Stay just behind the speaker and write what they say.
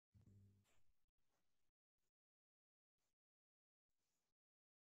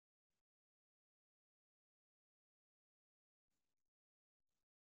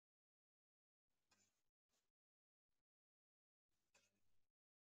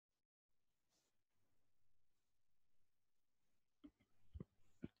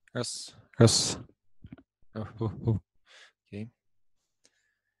Yes, yes. Okay.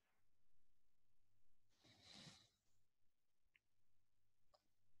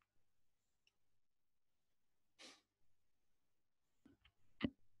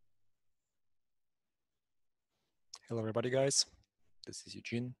 Hello, everybody, guys. This is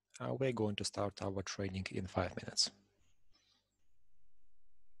Eugene. We're going to start our training in 5 minutes.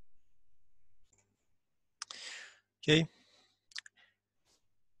 Okay.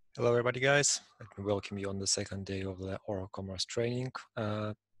 Hello, everybody, guys. Let me welcome you on the second day of the OroCommerce training.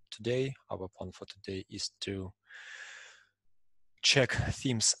 Today, our plan for today is to check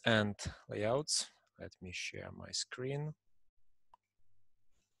themes and layouts. Let me share my screen.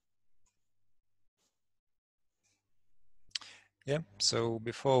 Yeah, so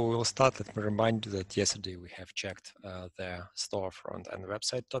before we will start, let me remind you that yesterday we have checked the storefront and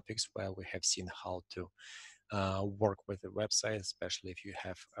website topics where we have seen how to work with the website, especially if you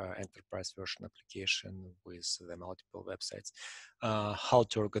have enterprise version application with the multiple websites, how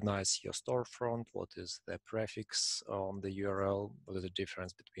to organize your storefront, what is the prefix on the URL, what is the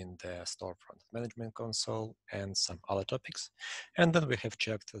difference between the storefront management console, and some other topics. And then we have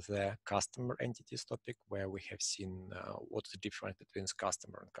checked the customer entities topic, where we have seen what's the difference between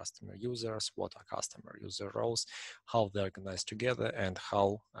customer and customer users, what are customer user roles, how they're organized together, and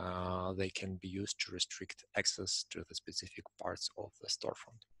how they can be used to restrict access to the specific parts of the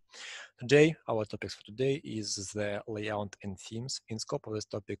storefront. Today, our topics for today is the layout and themes. In scope of this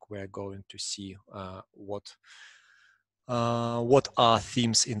topic, we're going to see what are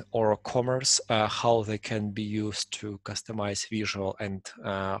themes in OroCommerce, how they can be used to customize visual and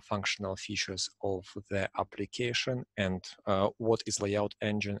functional features of the application, and what is layout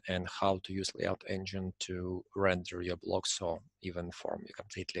engine and how to use layout engine to render your blocks or even form a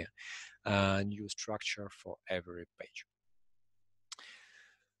completely new structure for every page.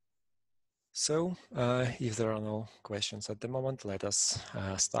 So if there are no questions at the moment, let us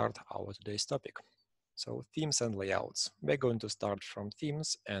start our today's topic. So themes and layouts. We're going to start from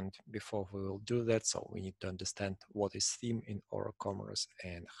themes, and before we will do that, so we need to understand what is theme in OroCommerce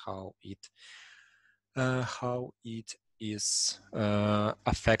and how it is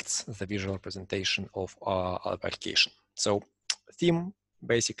affects the visual presentation of our application. So theme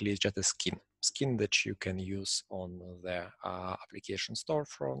basically is just a skin that you can use on the application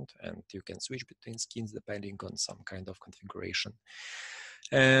storefront, and you can switch between skins depending on some kind of configuration.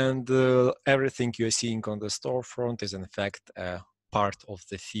 And everything you're seeing on the storefront is in fact a part of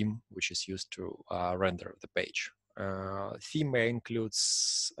the theme which is used to render the page. Theme may include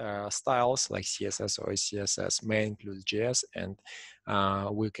styles like CSS or CSS, may include JS, and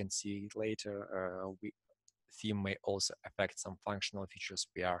we can see later theme may also affect some functional features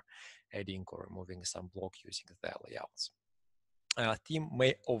we are adding or removing some block using the layouts. Theme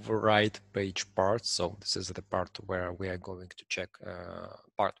may override page parts, so this is the part where we are going to check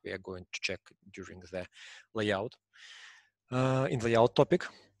during the layout in the layout topic.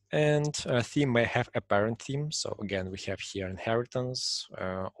 And theme may have a parent theme. So again, we have here inheritance.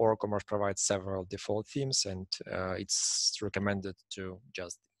 OroCommerce provides several default themes, and it's recommended to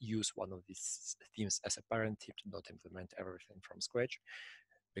just use one of these themes as a parent theme, to not implement everything from scratch,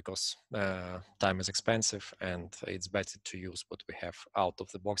 because time is expensive and it's better to use what we have out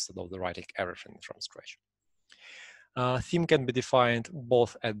of the box instead of writing everything from scratch. Theme can be defined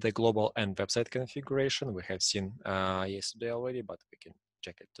both at the global and website configuration. We have seen yesterday already, but we can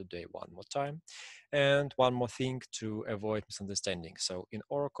check it today one more time. And one more thing to avoid misunderstanding. So in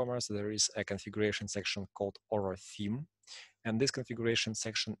OroCommerce, there is a configuration section called Oro theme. And this configuration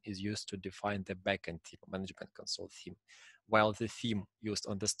section is used to define the backend theme, management console theme, while the theme used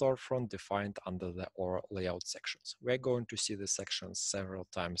on the storefront defined under the Oro layout sections. We're going to see the sections several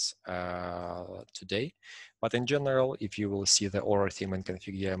times today, but in general, if you will see the Oro theme and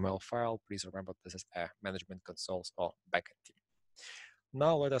config.yml file, please remember this is a management consoles or backend theme.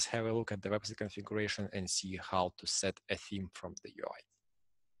 Now let us have a look at the website configuration and see how to set a theme from the UI.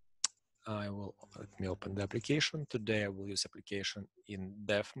 Let me open the application. Today I will use application in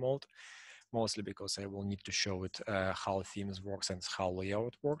dev mode, mostly because I will need to show it how themes works and how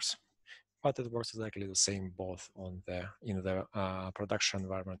layout works. But it works exactly the same both in the production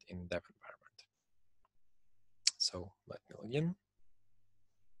environment, in dev environment. So let me log in.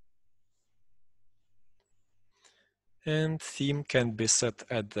 And theme can be set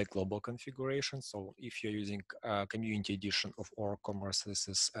at the global configuration. So if you're using community edition of OroCommerce, this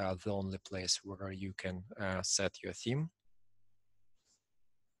is the only place where you can set your theme.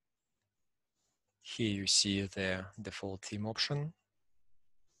 Here you see the default theme option.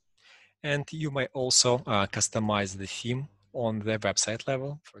 And you may also customize the theme on the website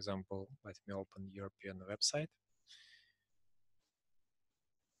level. For example, let me open European website.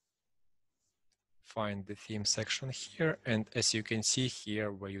 Find the theme section here, and as you can see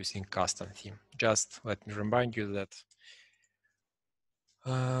here, we're using custom theme. Just let me remind you that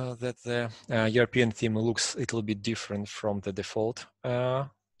the European theme looks a little bit different from the default.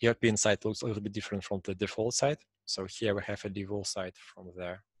 European site looks a little bit different from the default site. So here we have a default site from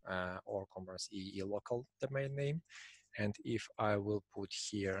the OroCommerce EE local domain name. And if I will put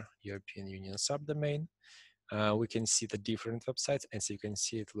here European Union subdomain, we can see the different websites. As you can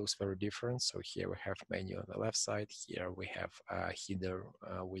see, it looks very different. So here we have menu on the left side. Here we have a header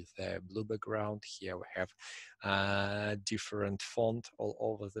with a blue background. Here we have different font all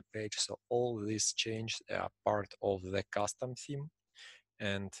over the page. So all these changes are part of the custom theme.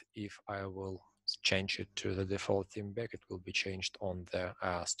 And if I will change it to the default theme back, it will be changed on the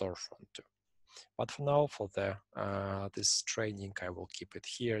storefront too. But for now, for the this training, I will keep it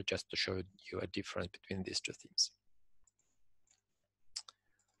here just to show you a difference between these two themes.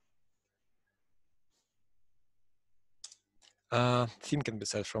 Theme can be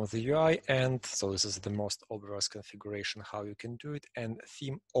set from the UI, and so this is the most obvious configuration how you can do it. And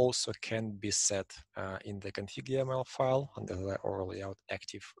theme also can be set in the config YAML file under the Oro layout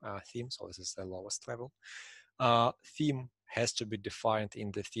active theme. So this is the lowest level. Theme has to be defined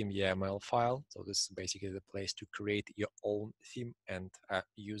in the theme YAML file. So this is basically the place to create your own theme and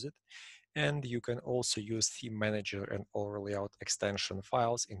use it. And you can also use theme manager and Oro layout extension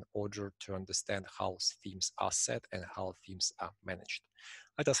files in order to understand how themes are set and how themes are managed.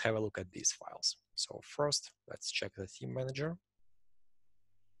 Let us have a look at these files. So first, let's check the theme manager.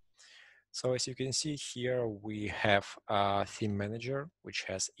 So as you can see here, we have a theme manager, which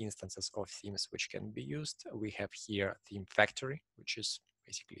has instances of themes which can be used. We have here theme factory, which is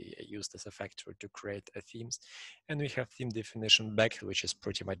basically used as a factory to create themes. And we have theme definition back, which is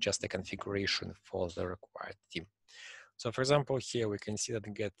pretty much just a configuration for the required theme. So for example, here we can see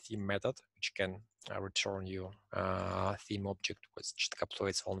that get theme method, which can return you a theme object, which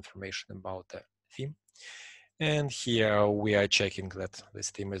encapsulates all information about the theme. And here we are checking that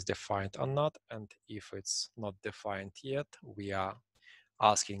this theme is defined or not. And if it's not defined yet, we are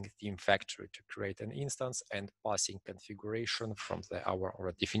asking theme factory to create an instance and passing configuration from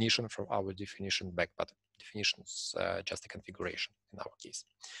our definition from our definition back, but definition is just a configuration in our case.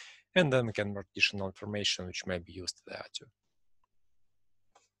 And then we can mark additional information which may be used there too.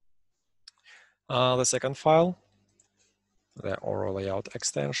 The second file, the Oro layout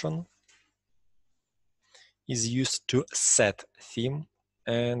extension, is used to set theme.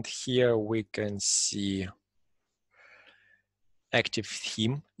 And here we can see active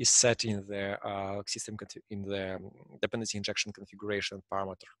theme is set in the dependency injection configuration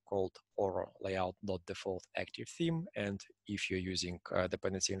parameter called Oro layout.default active theme. And if you're using a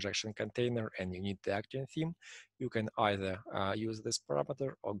dependency injection container and you need the active theme, you can either use this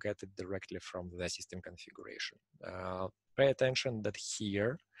parameter or get it directly from the system configuration. Pay attention that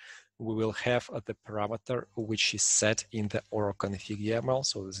here we will have the parameter which is set in the Oro config YAML.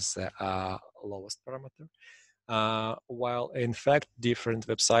 So this is the lowest parameter. While in fact, different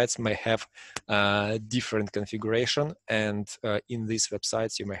websites may have different configuration, and in these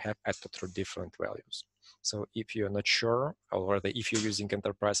websites, you may have totally different values. So if you're not sure, or if you're using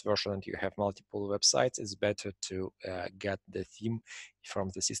enterprise version and you have multiple websites, it's better to get the theme from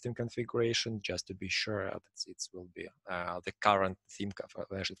the system configuration just to be sure that it will be the current theme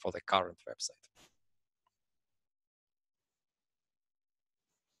version for the current website.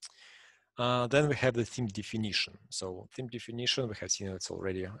 Then we have the theme definition. So theme definition, we have seen it's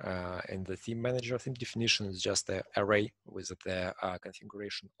already in the theme manager. Theme definition is just an array with the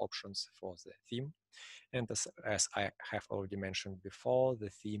configuration options for the theme. And as I have already mentioned before, the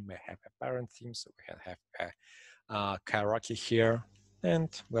theme may have a parent theme. So we can have a hierarchy here. And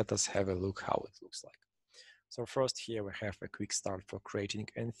let us have a look how it looks like. So first here we have a quick start for creating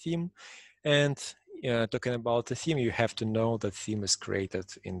a theme. And talking about the theme, you have to know that theme is created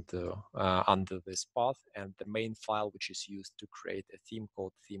under this path, and the main file which is used to create a theme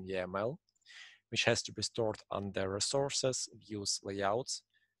called theme YAML, which has to be stored under resources, views, layouts,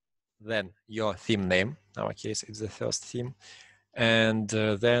 then your theme name. In our case, it's the first theme, and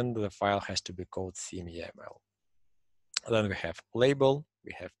then the file has to be called theme YAML. Then we have label,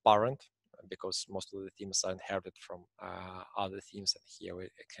 we have parent, because most of the themes are inherited from other themes, and here we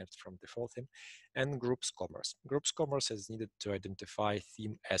inherit from default theme, and groups commerce. Groups commerce is needed to identify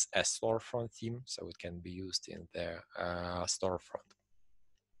theme as a storefront theme, so it can be used in the storefront.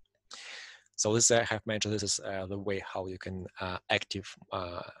 So this I have mentioned, this is the way how you can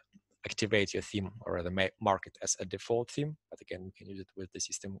activate your theme or rather mark it as a default theme. But again, we can use it with the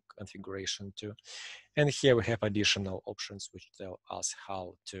system configuration too. And here we have additional options which tell us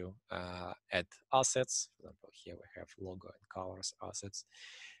how to add assets. For example, here we have logo and colors assets.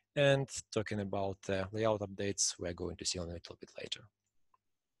 And talking about layout updates, we're going to see on a little bit later.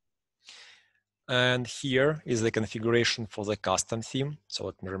 And here is the configuration for the custom theme. So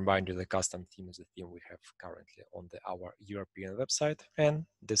let me remind you, the custom theme is the theme we have currently on our European website, and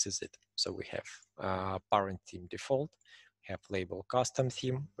this is it. So we have parent theme default, we have label custom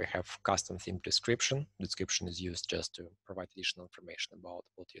theme, we have custom theme description. Description is used just to provide additional information about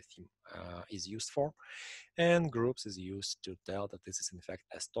what your theme is used for. And groups is used to tell that this is in fact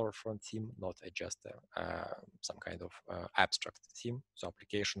a storefront theme, not just some kind of abstract theme. So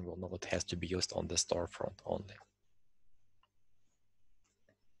application will know it has to be used on the storefront only.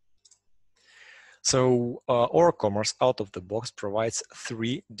 So OroCommerce out of the box provides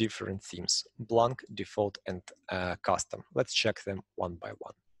 3 different themes: blank, default, and custom. Let's check them one by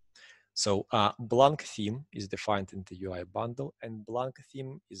one. So blank theme is defined in the UI bundle, and blank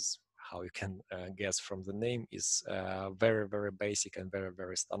theme is, how you can guess from the name, is very, very basic and very,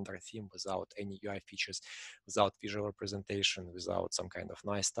 very standard theme without any UI features, without visual representation, without some kind of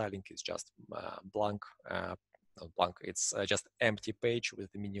nice styling. It's just blank. Not blank, it's just empty page with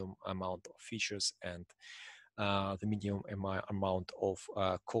the minimum amount of features and the minimum amount of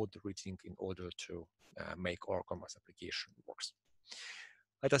code reading in order to make OroCommerce application works.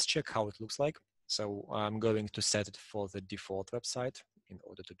 Let us check how it looks like. So I'm going to set it for the default website. In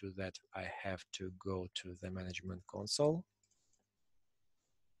order to do that, I have to go to the management console.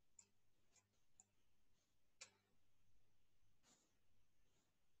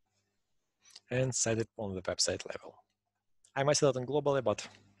 And set it on the website level. I might set it on globally, but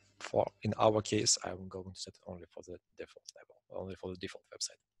in our case, I'm going to set it only for the default level, only for the default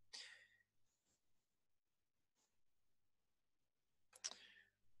website.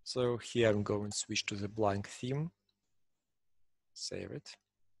 So here I'm going to switch to the blank theme, save it.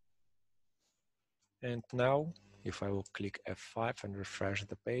 And now, if I will click F5 and refresh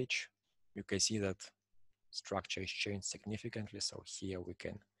the page, you can see that structure is changed significantly. So here we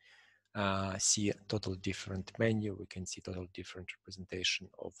can see a totally different menu. We can see totally different representation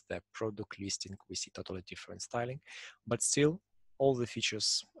of the product listing. We see totally different styling, but still all the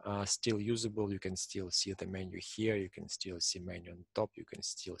features are still usable. You can still see the menu here. You can still see menu on top. You can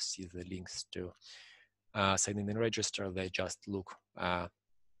still see the links to sign in and register. They just look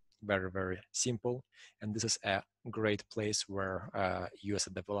very, very simple. And this is a great place where you as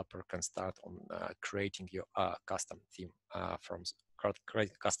a developer can start on creating your custom theme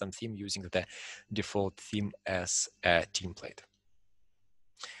create custom theme using the default theme as a template.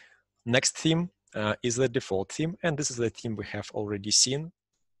 Next theme is the default theme, and this is the theme we have already seen.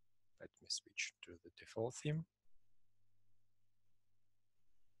 Let me switch to the default theme.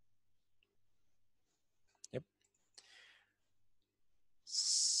 Yep.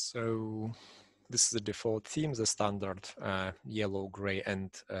 So this is the default theme, the standard yellow, gray, and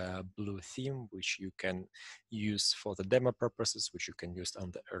blue theme, which you can use for the demo purposes, which you can use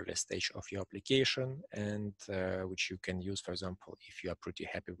on the early stage of your application, and which you can use, for example, if you are pretty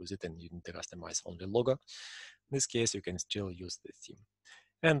happy with it and you need to customize only logo. In this case, you can still use the theme.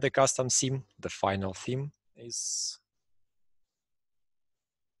 And the custom theme, the final theme, is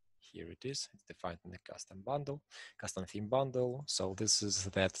here it is. It's defined in the custom theme bundle. So this is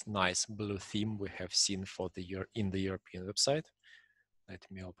that nice blue theme we have seen for in the European website. Let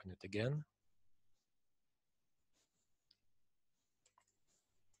me open it again.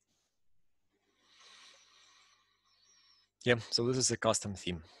 Yeah, so this is a custom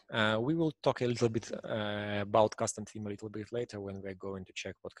theme. We will talk a little bit about custom theme a little bit later when we're going to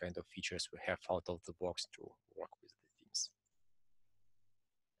check what kind of features we have out of the box to work with the themes.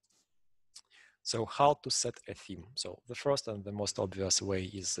 So how to set a theme? So the first and the most obvious way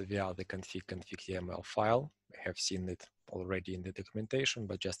is via the config.yml file. We have seen it already in the documentation,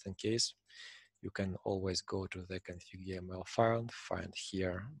 but just in case, you can always go to the config.yml file and find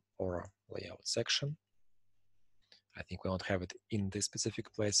here Oro layout section. I think we don't have it in this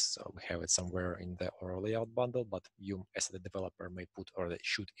specific place, so we have it somewhere in the Oro layout bundle, but you as the developer may put, or they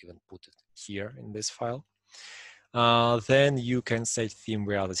should even put it here in this file. Then you can set theme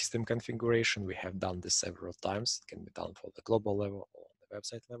via the system configuration. We have done this several times. It can be done for the global level or the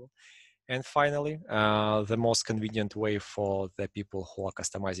website level. And finally, the most convenient way for the people who are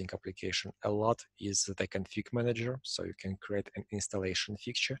customizing application a lot is the config manager. So you can create an installation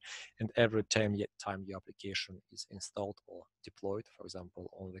fixture, and every time your application is installed or deployed, for example,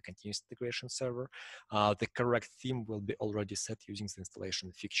 on the continuous integration server, the correct theme will be already set using the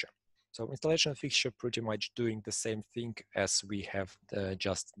installation fixture. So installation fixture pretty much doing the same thing as we have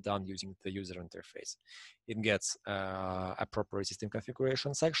just done using the user interface. It gets appropriate system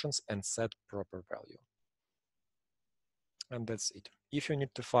configuration sections and set proper value. And that's it. If you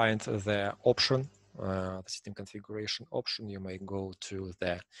need to find the option, the system configuration option, you may go to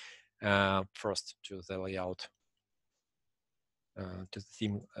the first to the layout, to the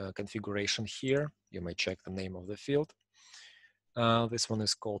theme configuration here. You may check the name of the field. This one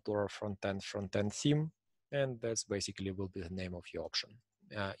is called Oro front-end theme, and that's basically will be the name of your option.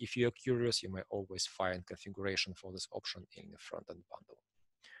 If you're curious, you may always find configuration for this option in the front-end bundle.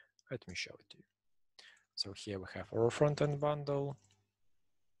 Let me show it to you. So here we have Oro front-end bundle.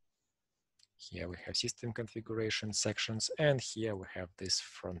 Here we have system configuration sections, and here we have this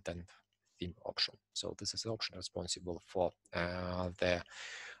front-end theme option. So this is the option responsible for the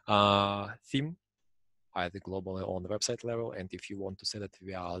theme, either globally or on the website level. And if you want to set it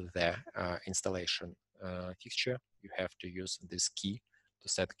via the installation fixture, you have to use this key to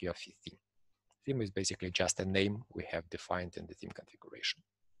set your theme. Theme is basically just a name we have defined in the theme configuration.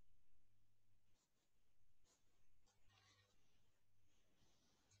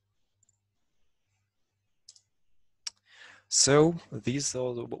 So this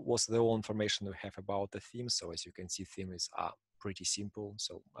was the all information we have about the theme. So as you can see, theme is pretty simple.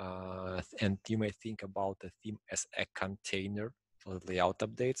 So and you may think about the theme as a container for the layout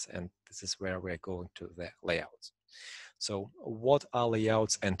updates, and this is where we're going to the layouts. So what are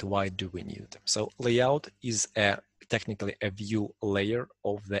layouts and why do we need them? So layout is technically a view layer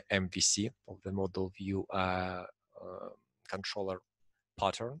of the MVC, of the model view controller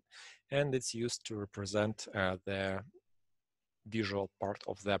pattern, and it's used to represent the visual part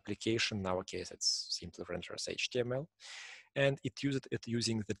of the application. In our case, it's simply renders HTML, and it uses it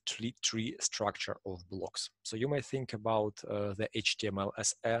using the tree structure of blocks. So you may think about the HTML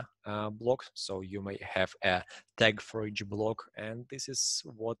as a block. So you may have a tag for each block, and this is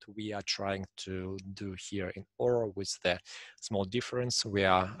what we are trying to do here in Oro with the small difference. We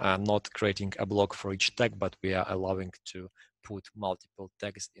are not creating a block for each tag, but we are allowing to put multiple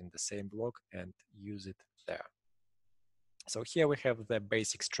tags in the same block and use it there. So here we have the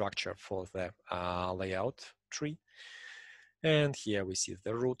basic structure for the layout tree. And here we see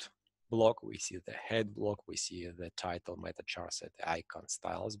the root block, we see the head block, we see the title, meta chart set, icon,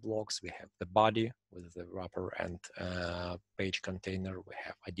 styles blocks. We have the body with the wrapper and page container. We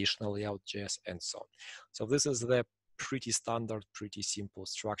have additional layout.js and so on. So this is the pretty standard, pretty simple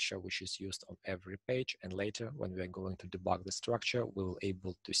structure which is used on every page. And later, when we are going to debug the structure, we will be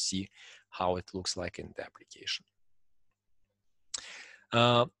able to see how it looks like in the application.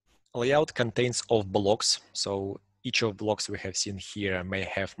 Layout contains of blocks. So each of blocks we have seen here may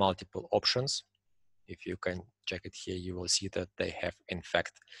have multiple options. If you can check it here, you will see that they have, in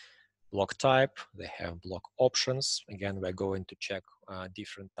fact, block type, they have block options. Again, we're going to check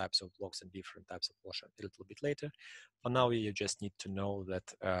different types of blocks and different types of options a little bit later. For now, you just need to know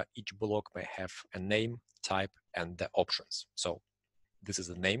that each block may have a name, type, and the options. So this is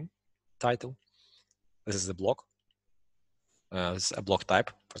the name, title, this is the block, this is a block type,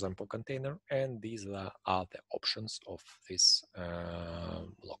 for example, container, and these are the options of this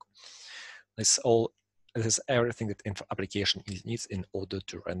block. This is everything that application needs in order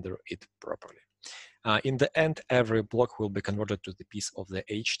to render it properly. In the end, every block will be converted to the piece of the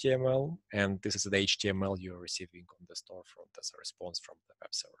HTML, and this is the HTML you're receiving on the storefront as a response from the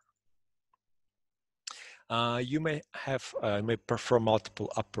web server. You may perform multiple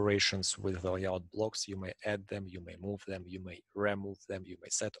operations with the layout blocks. You may add them, you may move them, you may remove them, you may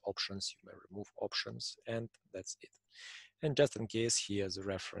set options, you may remove options, and that's it. And just in case, here's a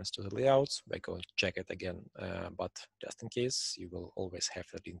reference to the layouts. We're going to check it again, but just in case, you will always have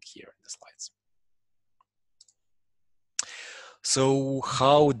the link here in the slides. So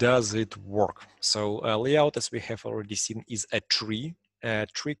how does it work? So a layout, as we have already seen, is a tree. A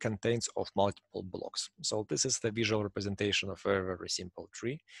tree contains of multiple blocks. So this is the visual representation of a very simple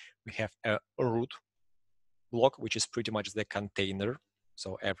tree. We have a root block, which is pretty much the container.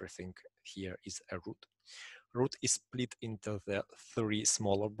 So everything here is a root. Root is split into the three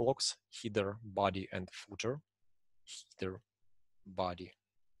smaller blocks: header, body, and footer. Header, body,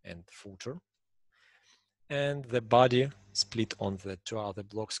 and footer. And the body split on the two other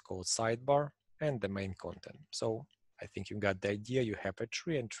blocks called sidebar and the main content. So I think you got the idea. You have a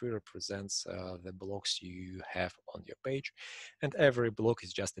tree, and tree represents the blocks you have on your page. And every block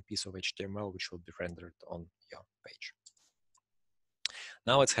is just a piece of HTML which will be rendered on your page.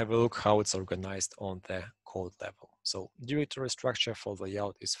 Now let's have a look how it's organized on the code level. So directory structure for the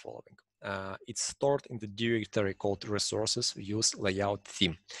layout is following. it's stored in the directory called resources use layout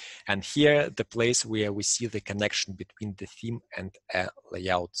theme. And here, the place where we see the connection between the theme and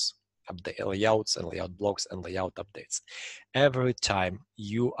layouts and layout blocks and layout updates. Every time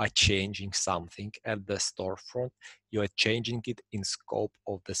you are changing something at the storefront, you are changing it in scope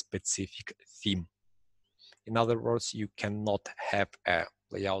of the specific theme. In other words, you cannot have a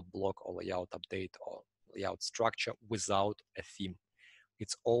layout block or layout update or layout structure without a theme.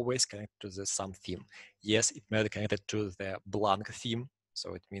 It's always connected to the some theme. Yes, it may be connected to the blank theme.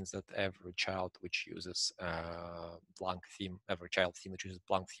 So it means that every child which uses blank theme, every child theme which uses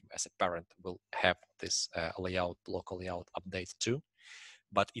blank theme as a parent will have this layout block or layout update too,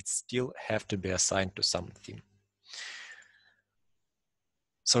 but it still have to be assigned to some theme.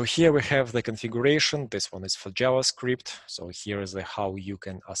 So here we have the configuration. This one is for JavaScript. So here is how you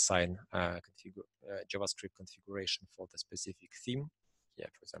can assign JavaScript configuration for the specific theme. Yeah,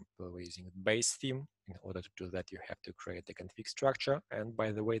 for example, we're using base theme. In order to do that, you have to create the config structure. And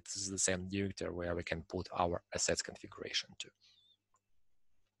by the way, this is the same directory where we can put our assets configuration to.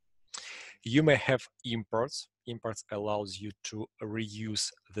 You may have imports. Imports allows you to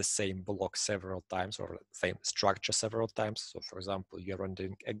reuse the same block several times or same structure several times. So for example, you're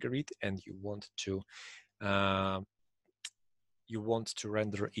rendering a grid and you want to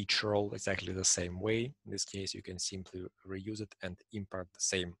render each row exactly the same way. In this case, you can simply reuse it and import the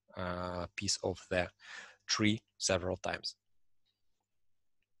same piece of the tree several times.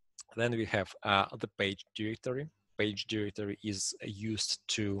 Then we have the page directory. Page directory is used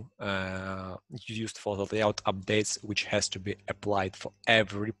for the layout updates, which has to be applied for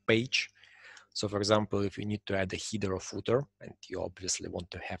every page. So for example, if you need to add a header or footer, and you obviously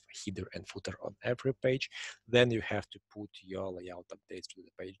want to have a header and footer on every page, then you have to put your layout updates to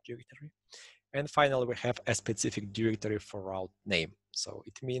the page directory. And finally, we have a specific directory for route name. So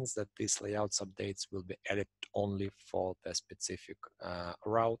it means that these layouts updates will be added only for the specific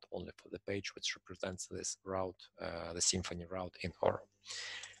route, only for the page which represents this route, the Symfony route in Oro.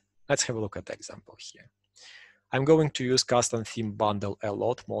 Let's have a look at the example here. I'm going to use custom theme bundle a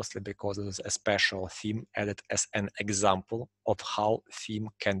lot, mostly because it is a special theme added as an example of how theme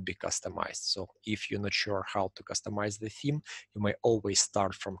can be customized. So if you're not sure how to customize the theme, you may always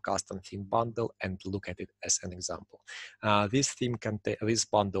start from custom theme bundle and look at it as an example. This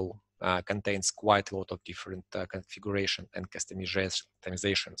bundle contains quite a lot of different configuration and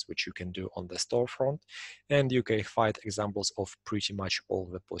customizations which you can do on the storefront, and you can find examples of pretty much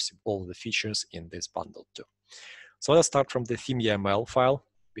all the features in this bundle too. So let's start from the theme YAML file.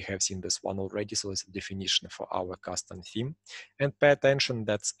 We have seen this one already, so it's a definition for our custom theme. And pay attention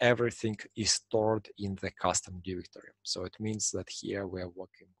that everything is stored in the custom directory. So it means that here we're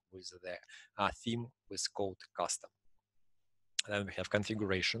working with the theme with code custom. Then we have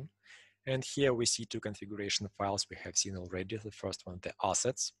configuration. And here we see two configuration files we have seen already. The first one, the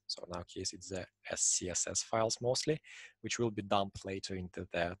assets. So in our case, it's the SCSS files mostly, which will be dumped later into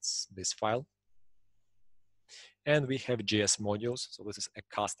this file. And we have JS modules. So this is a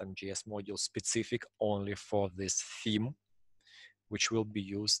custom JS module specific only for this theme, which will be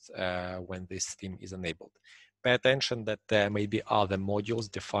used when this theme is enabled. Pay attention that there may be other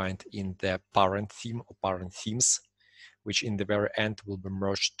modules defined in the parent theme or parent themes, which in the very end will be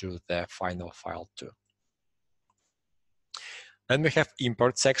merged to the final file too. Then we have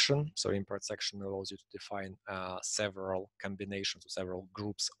import section. So import section allows you to define several combinations or several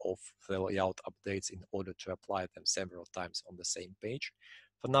groups of the layout updates in order to apply them several times on the same page.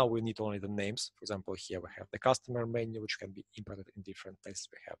 For now, we need only the names. For example, here we have the customer menu, which can be imported in different places.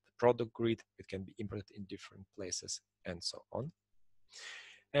 We have the product grid, it can be imported in different places, and so on.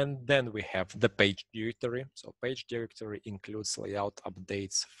 And then we have the page directory. So page directory includes layout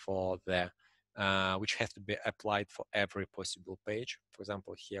updates for the which have to be applied for every possible page. For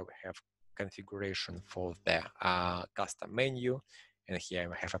example, here we have configuration for the custom menu, and here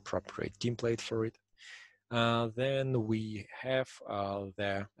we have appropriate template for it. Then we have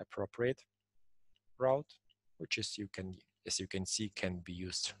the appropriate route, which is as you can see, can be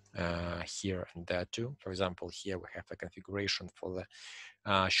used here and there too. For example, here we have a configuration for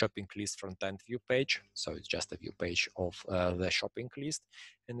the shopping list front-end view page. So it's just a view page of the shopping list.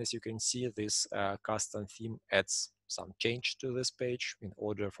 And as you can see, this custom theme adds some change to this page in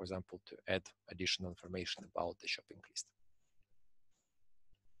order, for example, to add additional information about the shopping list.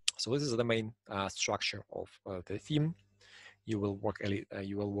 So this is the main structure of the theme. You will work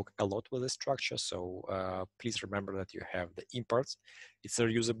a lot with this structure. So please remember that you have the imports. It's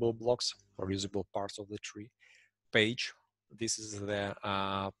reusable blocks or reusable parts of the tree. Page, this is the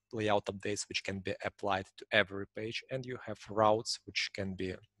layout updates which can be applied to every page, and you have routes which can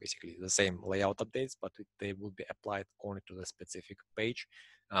be basically the same layout updates, but they will be applied only to the specific page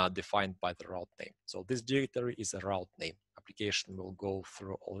defined by the route name. So this directory is a route name. Application will go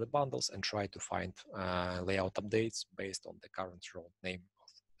through all the bundles and try to find layout updates based on the current route name of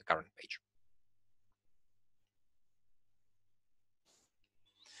the current page.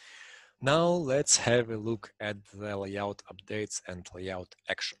 Now let's have a look at the layout updates and layout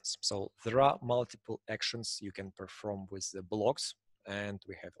actions. So there are multiple actions you can perform with the blocks, and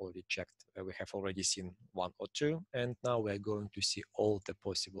we have already checked, we have already seen one or two, and now we're going to see all the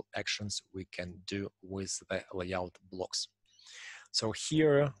possible actions we can do with the layout blocks. So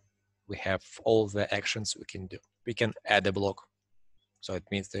here we have all the actions we can do. We can add a block. So it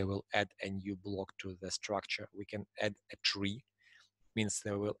means they will add a new block to the structure. We can add a tree. Means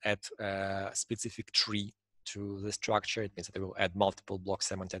they will add a specific tree to the structure. It means that they will add multiple blocks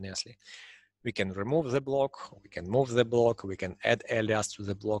simultaneously. We can remove the block, we can move the block, we can add alias to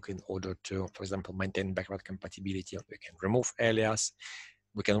the block in order to, for example, maintain backward compatibility. We can remove alias.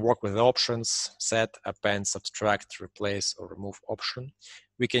 We can work with the options, set, append, subtract, replace, or remove option.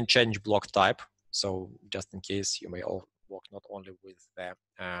 We can change block type. So just in case you may all work not only with the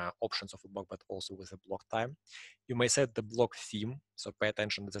options of a block, but also with the block time. You may set the block theme. So pay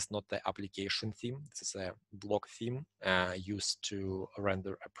attention, this is not the application theme. This is a block theme used to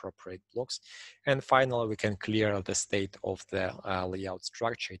render appropriate blocks. And finally, we can clear the state of the layout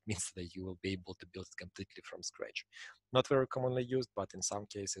structure. It means that you will be able to build it completely from scratch. Not very commonly used, but in some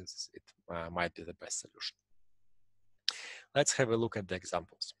cases, it might be the best solution. Let's have a look at the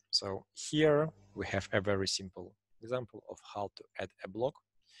examples. So here we have a very simple example of how to add a block.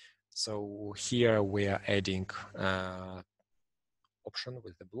 So here we are adding option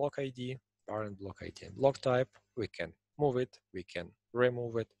with the block ID, parent block ID and block type. We can move it, we can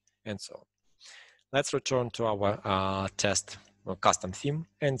remove it, and so on. Let's return to our test or custom theme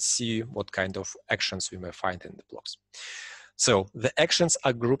and see what kind of actions we may find in the blocks. So the actions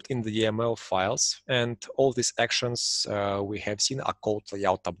are grouped in the YAML files, and all these actions we have seen are called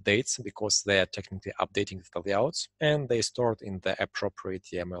layout updates because they are technically updating the layouts, and they stored in the appropriate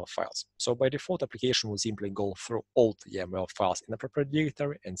YAML files. So by default, application will simply go through all the YAML files in the appropriate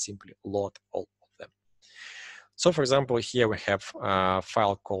directory and simply load all of them. So for example, here we have a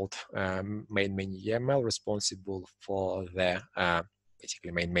file called main menu YAML responsible for the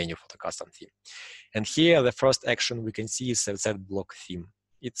basically main menu for the custom theme. And here the first action we can see is the set block theme.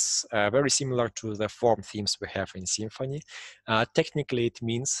 It's very similar to the form themes we have in Symfony. Technically, it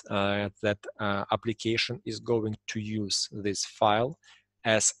means that application is going to use this file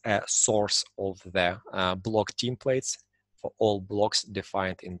as a source of the block templates for all blocks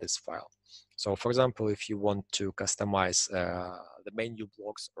defined in this file. So for example, if you want to customize the menu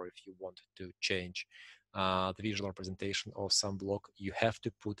blocks, or if you want to change the visual representation of some block, you have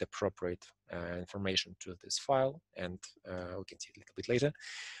to put appropriate information to this file, and we can see it a little bit later.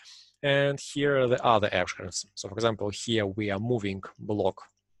 And here are the other actions. So for example, here we are moving block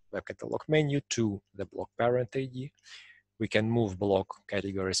web catalog menu to the block parent ID. We can move block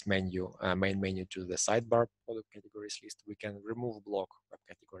categories menu, main menu to the sidebar product categories list. We can remove block web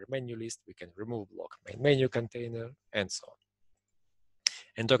category menu list. We can remove block main menu container, and so on.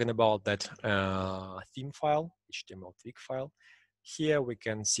 And talking about that theme file, HTML Twig file, here we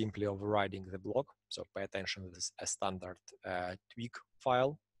can simply overriding the block. So pay attention, this is a standard Twig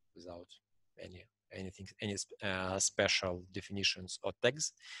file without any special definitions or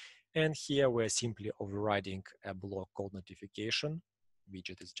tags. And here we're simply overriding a block called notification.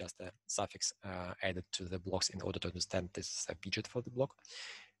 Widget is just a suffix added to the blocks in order to understand this is a widget for the block.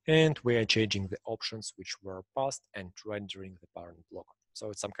 And we are changing the options which were passed and rendering the parent block. So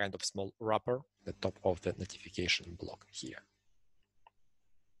it's some kind of small wrapper at the top of the notification block here.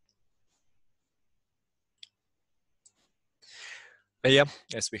 Yeah,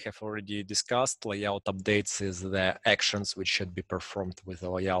 as we have already discussed, layout updates is the actions which should be performed with the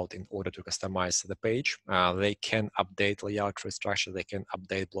layout in order to customize the page. They can update layout tree structure, they can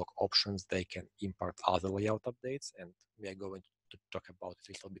update block options, they can import other layout updates, and we are going to talk about it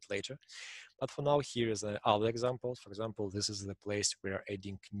a little bit later. But for now, here is other examples. For example, this is the place we are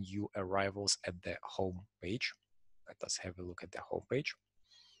adding new arrivals at the home page. Let us have a look at the home page.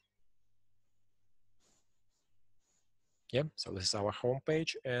 Yeah, so this is our home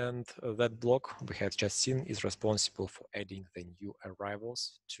page, and that block we have just seen is responsible for adding the new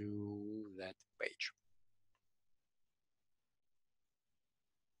arrivals to that page.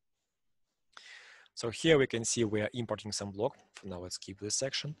 So here we can see we are importing some block. For now, let's keep this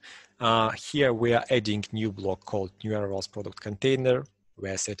section. Here we are adding new block called new arrivals product container. We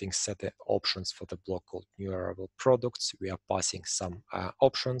are setting set options for the block called new arrival products. We are passing some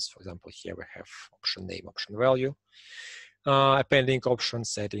options. For example, here we have option name, option value, appending option,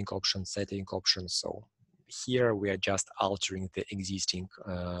 setting option, setting option. So here we are just altering the existing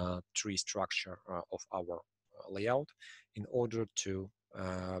tree structure of our layout in order to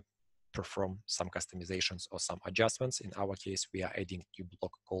perform some customizations or some adjustments. In our case, we are adding new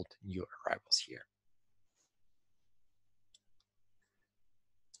block called new arrivals here.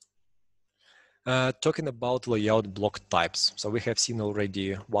 Talking about layout block types. So we have seen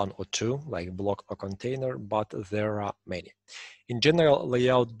already one or two, like block or container, but there are many. In general,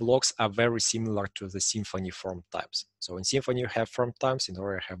 layout blocks are very similar to the Symfony form types. So in Symfony, you have form types, in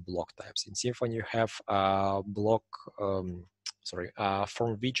Oro, you have block types. In Symfony, you have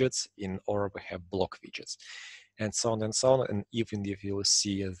form widgets. In Oro, we have block widgets, and so on and so on. And even if you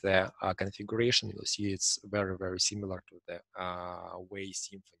see the configuration, you'll see it's very, very similar to the way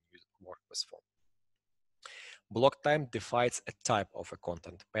Symfony works with form. Block type defines a type of a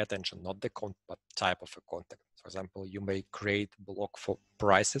content. Pay attention, not the content, but type of a content. For example, you may create block for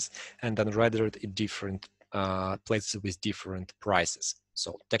prices and then render it in different places with different prices.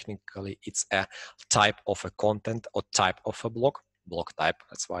 So technically, it's a type of a content or type of a block type.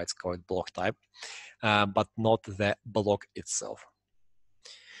 That's why it's called block type, but not the block itself.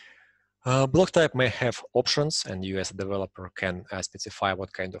 Block type may have options, and you as a developer can specify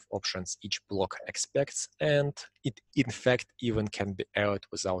what kind of options each block expects, and it in fact even can be added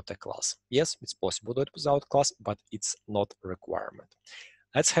without a class. Yes, it's possible to do it without class, but it's not a requirement.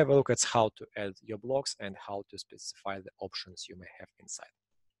 Let's have a look at how to add your blocks and how to specify the options you may have inside.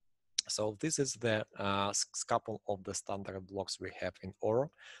 So this is the couple of the standard blocks we have in Oro.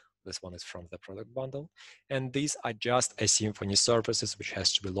 This one is from the product bundle. And these are just a Symfony services which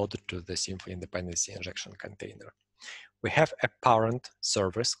has to be loaded to the Symfony dependency injection container. We have a parent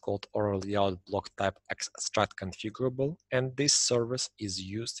service called Oro layout block type extract configurable. And this service is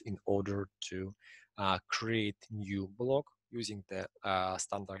used in order to create new block using the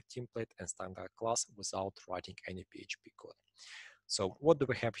standard template and standard class without writing any PHP code. So what do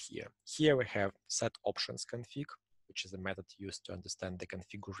we have here? Here we have set options config, which is a method used to understand the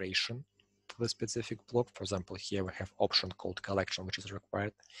configuration of the specific block. For example, here we have option called collection, which is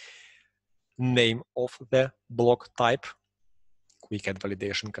required. Name of the block type, quick add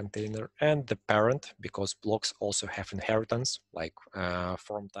validation container, and the parent, because blocks also have inheritance, like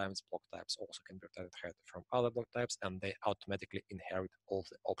form types, block types also can be inherited from other block types, and they automatically inherit all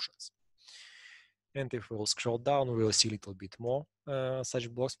the options. And if we will scroll down, we will see a little bit more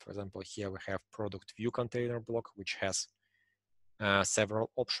such blocks. For example, here we have product view container block, which has several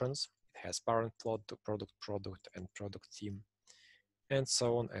options. It has parent plot, product, and product theme, and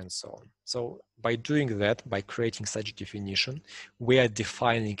so on and so on. So by doing that, by creating such definition, we are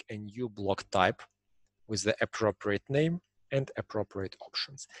defining a new block type with the appropriate name and appropriate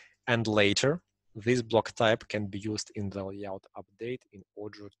options. And later, this block type can be used in the layout update in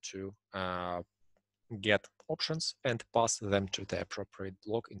order to get options and pass them to the appropriate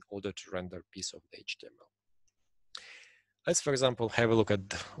block in order to render a piece of the HTML. Let's, for example, have a look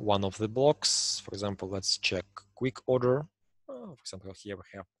at one of the blocks. For example, let's check quick order. For example, here we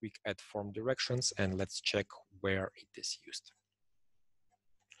have quick add form directions, and let's check where it is used.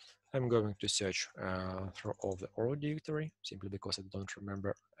 I'm going to search through all the Oro directory, simply because I don't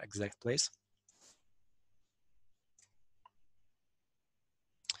remember exact place.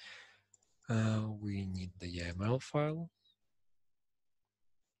 We need the YAML file.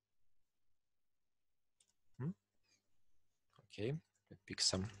 Okay, we pick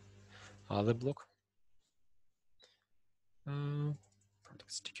some other block.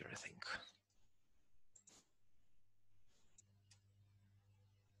 Product sticker, I think.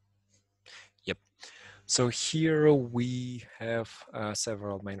 Yep. So here we have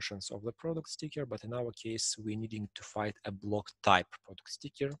several mentions of the product sticker, but in our case, we're needing to find a block type product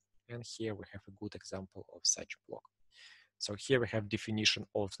sticker. And here we have a good example of such block. So here we have definition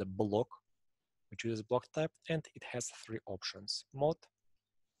of the block, which is block type, and it has three options: mod,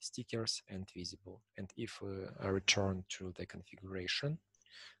 stickers, and visible. And if we return to the configuration,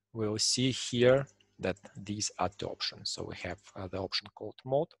 we'll see here that these are two options. So we have the option called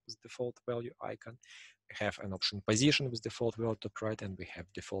mod with default value icon. We have an option position with default value top right, and we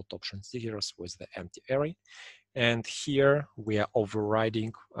have default option stickers with the empty array. And here we are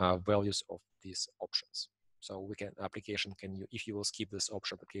overriding values of these options. So we can, application can, if you will skip this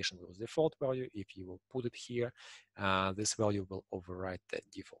option, application will default value. If you will put it here, this value will override the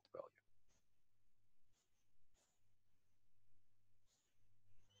default value.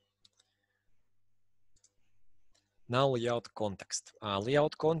 Now layout context.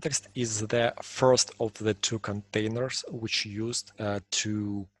 Layout context is the first of the two containers which used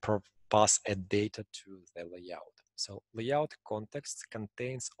to pass a data to the layout. So layout context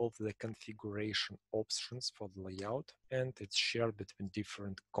contains all the configuration options for the layout, and it's shared between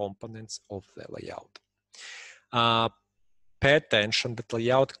different components of the layout. Pay attention that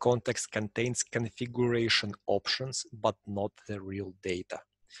layout context contains configuration options, but not the real data.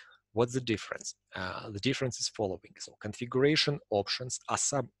 What's the difference? The difference is following. So configuration options are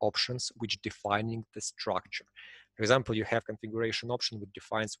some options which defining the structure. For example, you have configuration option which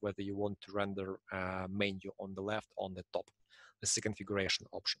defines whether you want to render a menu on the left, on the top. This is a configuration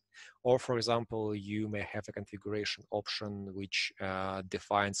option. Or for example, you may have a configuration option which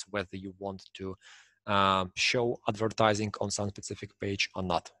defines whether you want to show advertising on some specific page or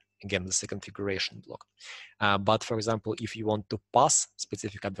not. Again, this is a configuration block. But for example, if you want to pass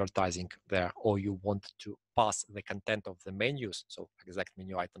specific advertising there, or you want to pass the content of the menus, so exact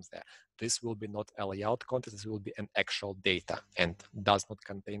menu items there, this will be not a layout context, this will be an actual data, and does not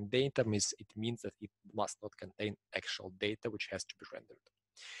contain data means it means that it must not contain actual data which has to be rendered.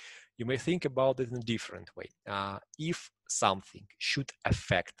 You may think about it in a different way. If something should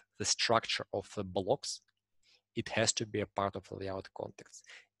affect the structure of the blocks, it has to be a part of the layout context.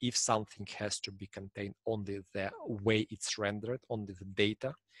 If something has to be contained only the way it's rendered, only the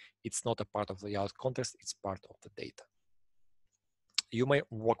data, it's not a part of the layout context, it's part of the data. You may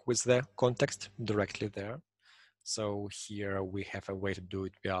work with the context directly there. So here we have a way to do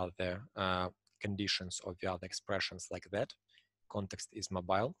it via the conditions or via the expressions like that. Context is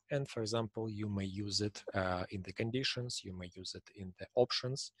mobile, and for example, you may use it in the conditions, you may use it in the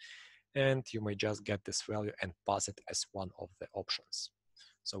options, and you may just get this value and pass it as one of the options.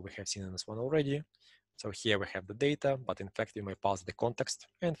 So we have seen this one already. So here we have the data, but in fact you may pass the context.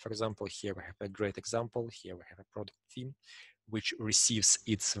 And for example, here we have a great example. Here we have a product theme, which receives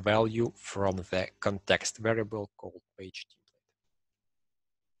its value from the context variable called page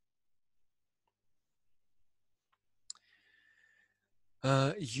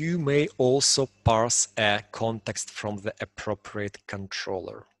template. You may also parse a context from the appropriate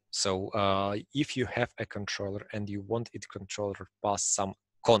controller. So if you have a controller and you want its controller to pass some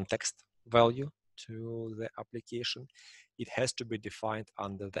context value to the application, it has to be defined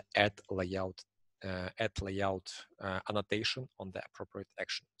under the add layout annotation on the appropriate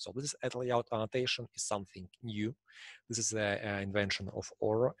action. So this add layout annotation is something new. This is an invention of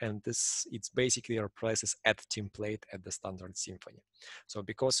Oro, and it's basically replaces add template at the standard Symfony. So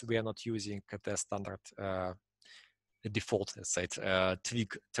because we are not using the standard the default, let's say,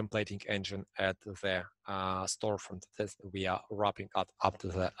 Twig templating engine at the storefront that we are wrapping up to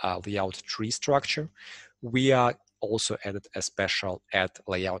the layout tree structure, we are also added a special add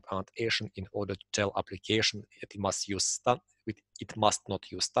layout annotation in order to tell application it must use it must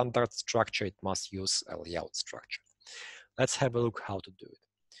not use standard structure, it must use a layout structure. Let's have a look how to do it.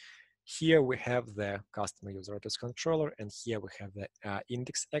 Here we have the customer user address controller, and here we have the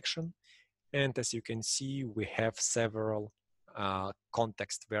index action. And as you can see, we have several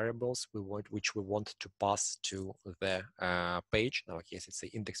context variables which we want to pass to the page. In our case, it's the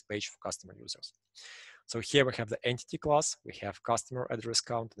index page for customer users. So here we have the entity class, we have customer address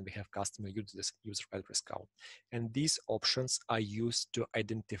count, and we have customer user address count. And these options are used to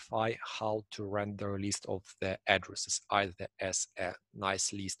identify how to render a list of the addresses, either as a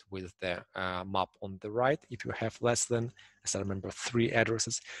nice list with the map on the right, if you have less than, as I remember, 3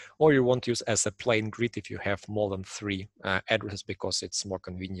 addresses, or you want to use as a plain grid if you have more than 3 addresses, because it's more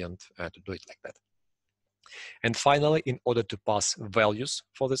convenient to do it like that. And finally, in order to pass values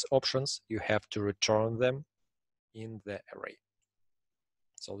for these options, you have to return them in the array.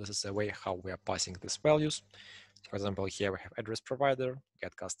 So this is a way how we are passing these values. For example, here we have address provider,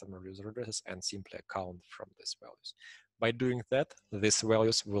 get customer user addresses, and simply count from these values. By doing that, these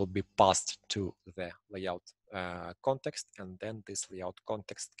values will be passed to the layout context, and then this layout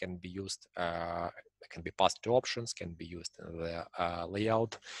context can be used, can be passed to options, can be used in the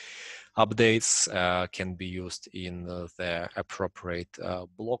layout updates, can be used in the appropriate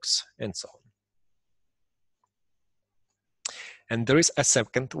blocks, and so on. And there is a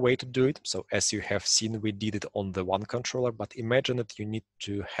second way to do it. So as you have seen, we did it on the one controller, but imagine that you need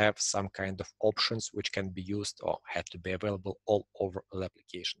to have some kind of options which can be used or have to be available all over the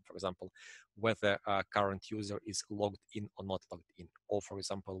application. For example, whether a current user is logged in or not logged in, or for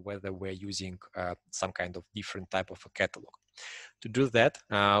example, whether we're using some kind of different type of a catalog. To do that,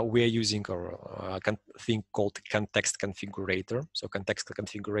 we are using a thing called context configurator. So context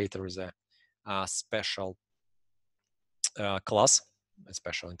configurator is a special class, a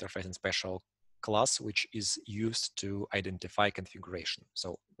special interface and special class which is used to identify configuration.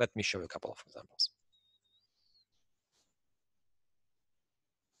 So let me show you a couple of examples.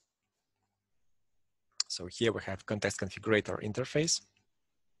 So here we have context configurator interface,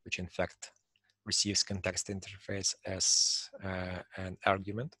 which in fact receives context interface as an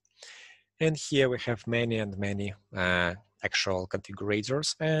argument. And here we have many and many actual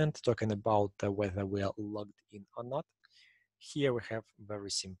configurators. And talking about whether we are logged in or not, here we have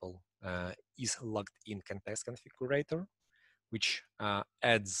very simple is logged in context configurator, which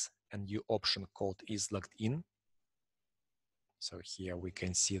adds a new option called is logged in. So here we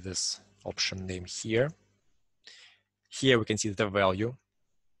can see this option name here. Here we can see the value.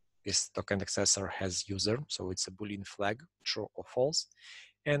 This token accessor has user, so it's a Boolean flag, true or false.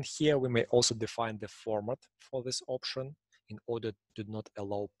 And here we may also define the format for this option in order to not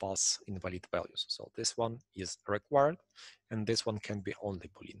allow pass invalid values. So this one is required, and this one can be only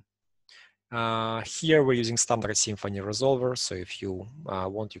Boolean. Here we're using standard Symfony resolver. So if you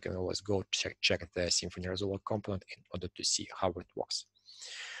want, you can always go check the Symfony resolver component in order to see how it works.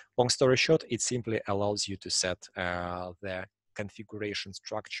 Long story short, it simply allows you to set the configuration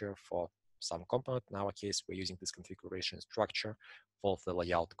structure for some component. In our case, we're using this configuration structure for the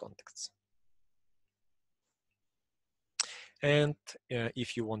layout contexts. And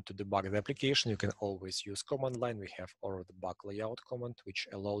if you want to debug the application, you can always use command line. We have OroDebug layout command, which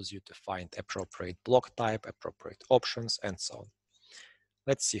allows you to find appropriate block type, appropriate options, and so on.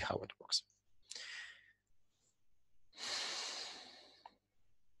 Let's see how it works.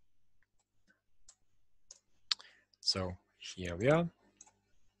 So here we are.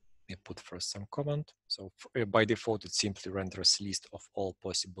 We put first some comment. So by default, it simply renders a list of all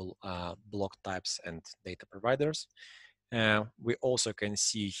possible block types and data providers. We also can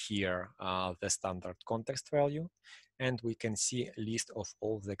see here the standard context value, and we can see a list of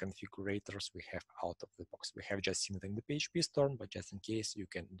all the configurators we have out of the box. We have just seen it in the PHP storm, but just in case, you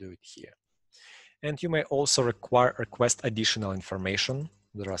can do it here. And you may also request additional information.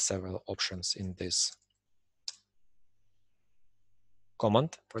 There are several options in this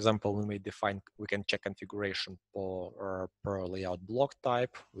command. For example, we can check configuration per layout block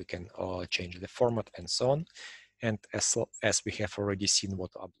type. We can change the format and so on. And as we have already seen what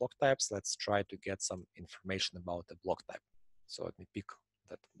are block types, let's try to get some information about the block type. So let me pick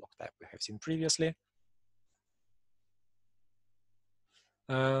that block type we have seen previously.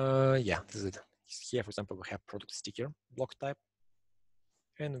 Yeah, this is it. Here, for example, we have product sticker block type,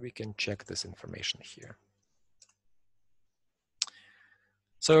 and we can check this information here.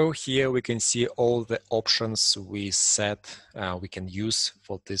 So here we can see all the options we set, we can use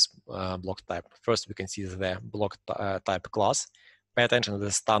for this block type. First, we can see the block type class. Pay attention to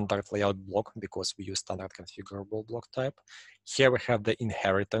the standard layout block because we use standard configurable block type. Here we have the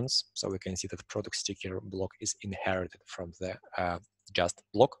inheritance. So we can see that product sticker block is inherited from the just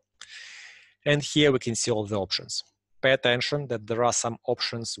block. And here we can see all the options. Pay attention that there are some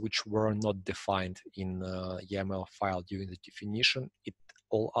options which were not defined in YAML file during the definition.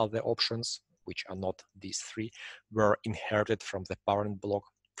 All other options, which are not these three, were inherited from the parent block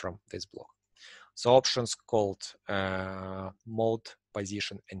from this block. So options called mode,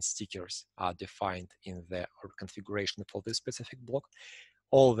 position, and stickers are defined in the configuration for this specific block.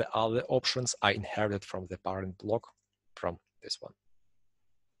 All the other options are inherited from the parent block from this one.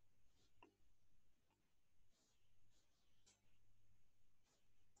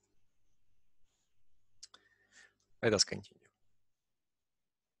 Let us continue.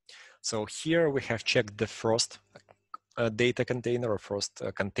 So here we have checked the first data container or first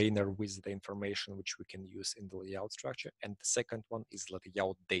container with the information which we can use in the layout structure. And the second one is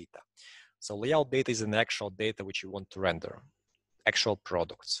layout data. So layout data is an actual data which you want to render. Actual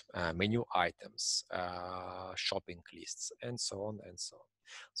products, menu items, shopping lists, and so on and so on.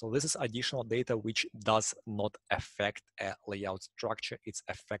 So this is additional data which does not affect a layout structure. It's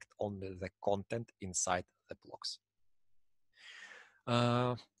affect only the content inside the blocks.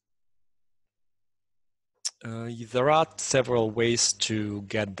 There are several ways to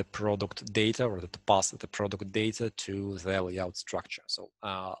get the product data or to pass the product data to the layout structure. So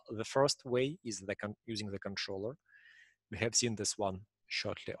the first way is using the controller. We have seen this one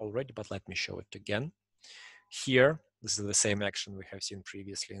shortly already, but let me show it again. Here, this is the same action we have seen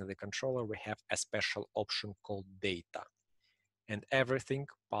previously in the controller. We have a special option called data. And everything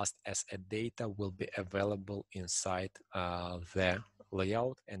passed as a data will be available inside the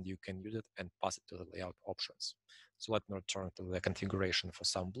layout, and you can use it and pass it to the layout options. So let me return to the configuration for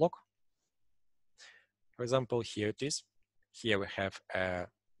some block. For example, here it is. Here we have a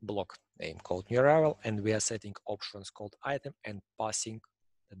block name called new arrival, and we are setting options called item and passing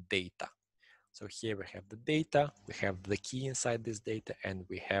the data. So here we have the data, we have the key inside this data, and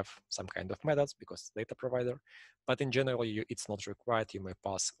we have some kind of methods because it's data provider. But in general, it's not required. You may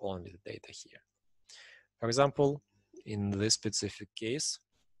pass only the data here. For example, in this specific case,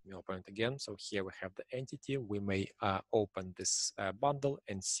 we open it again. So here we have the entity. We may open this bundle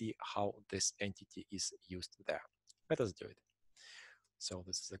and see how this entity is used there. Let us do it. So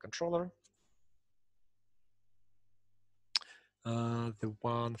this is the controller. The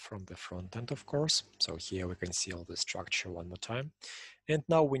one from the front end, of course. So here we can see all the structure one more time. And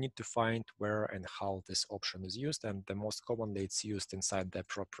now we need to find where and how this option is used. And the most commonly it's used inside the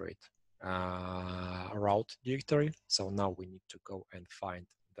appropriate route directory. So now we need to go and find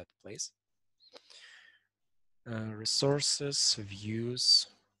that place. Resources, views,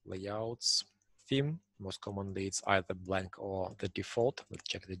 layouts, theme. Most commonly it's either blank or the default. Let's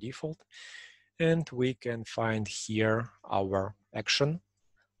check the default. And we can find here our action,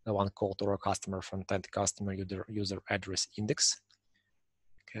 the one called OroCustomer frontend customer user address index.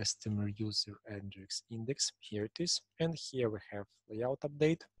 Customer user address index, here it is. And here we have layout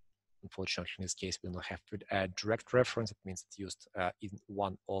update. Unfortunately, in this case, we don't have a direct reference. It means it's used in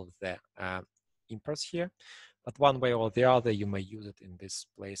one of the imports here. But one way or the other, you may use it in this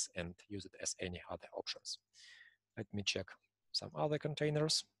place and use it as any other options. Let me check some other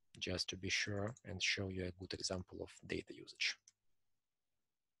containers just to be sure and show you a good example of data usage.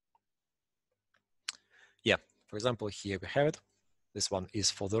 Yeah, for example, here we have it. This one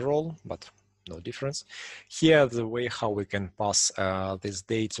is for the role, but no difference. Here, the way how we can pass this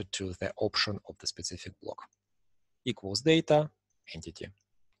data to the option of the specific block. Equals data, entity.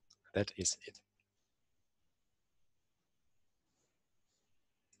 That is it.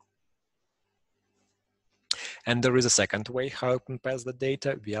 And there is a second way how you can pass the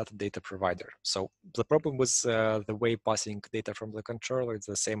data via the data provider. So the problem with the way passing data from the controller is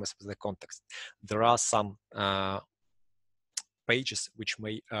the same as with the context. There are some pages which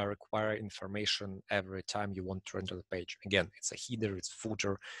may require information every time you want to render the page. Again, it's a header, it's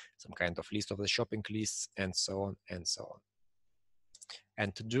footer, some kind of list of the shopping lists, and so on and so on.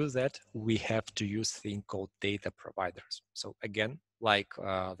 And to do that, we have to use a thing called data providers. So again, like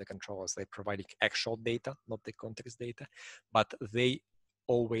the controllers, they're providing actual data, not the context data, but they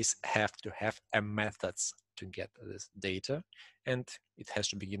always have to have a methods to get this data. And it has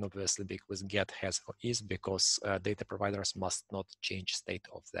to begin obviously with get, has, or is, because data providers must not change state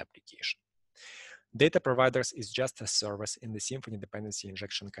of the application. Data providers is just a service in the Symfony dependency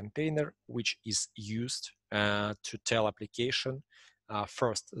injection container, which is used to tell application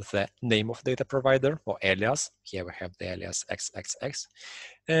first the name of data provider or alias. Here we have the alias XXX.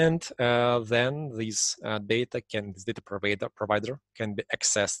 And then this data provider can be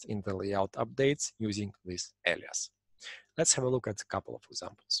accessed in the layout updates using this alias. Let's have a look at a couple of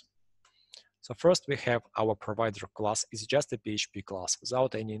examples. So first we have our provider class is just a PHP class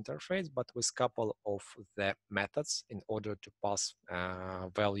without any interface, but with a couple of the methods in order to pass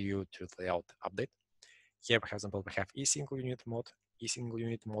value to the layout update. Here, for example, we have eSingle unit mode, eSingle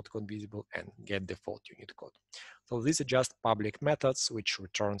unit mode code visible, and get default unit code. So these are just public methods which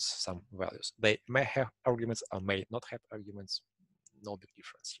returns some values. They may have arguments or may not have arguments, no big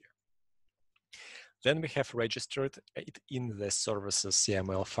difference here. Then we have registered it in the services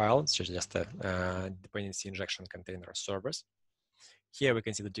CML file. It's just a dependency injection container service. Here we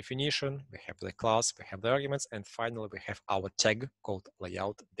can see the definition, we have the class, we have the arguments, and finally we have our tag called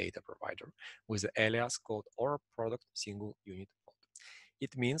layout data provider with the alias called or product single unit mode.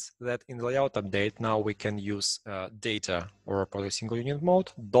 It means that in the layout update now we can use data or product single unit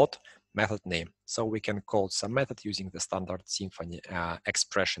mode dot method name. So we can call some method using the standard Symfony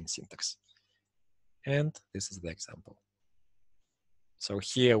expression syntax. And this is the example. So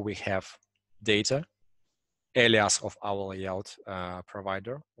here we have data, alias of our layout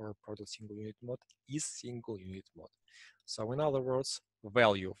provider or product single unit mode is single unit mode. So in other words,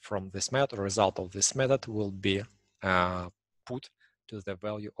 value from this method or result of this method will be put to the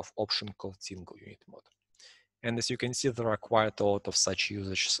value of option called single unit mode. And as you can see, there are quite a lot of such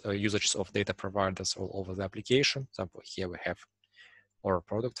usages of data providers all over the application. For example, here we have our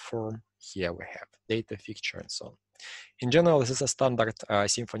product form, here we have data fixture, and so on. In general, this is a standard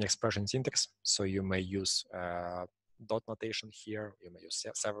Symfony expression syntax. So you may use dot notation here. You may use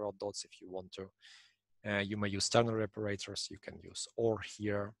several dots if you want to. You may use ternary operators. You can use or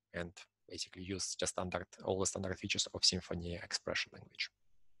here and basically use just all the standard features of Symfony expression language.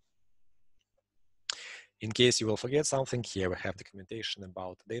 In case you will forget something, here we have documentation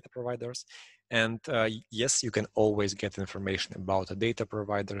about data providers. And yes, you can always get information about the data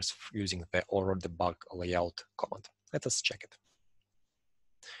providers using the Oro debug layout command. Let us check it.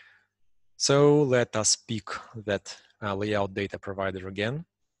 So let us pick that layout data provider again.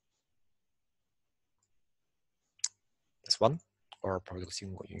 This one, or product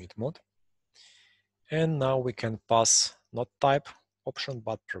single unit mode. And now we can pass not type option,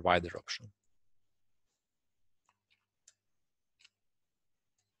 but provider option.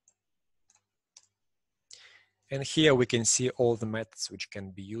 And here we can see all the methods which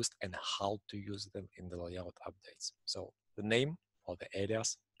can be used and how to use them in the layout updates. So the name or the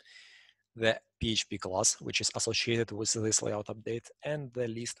alias, the PHP class, which is associated with this layout update, and the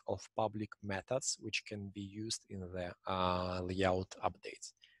list of public methods which can be used in the layout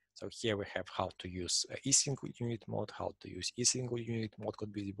updates. So here we have how to use e-single unit mode, how to use e-single unit mode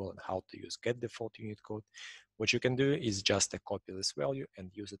code visible, and how to use get default unit code. What you can do is just copy this value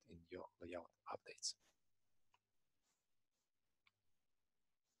and use it in your layout updates.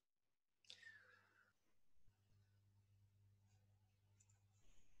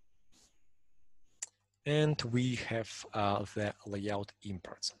 And we have the layout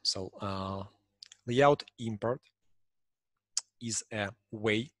imports. So layout import is a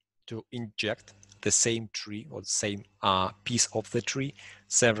way to inject the same tree or the same piece of the tree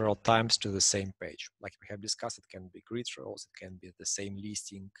several times to the same page. Like we have discussed, it can be grid rows, it can be the same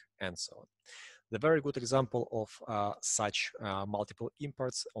listing, and so on. The very good example of such multiple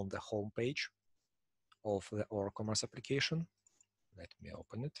imports on the home page of the OroCommerce application. Let me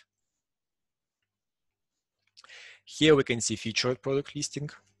open it. Here we can see featured product listing.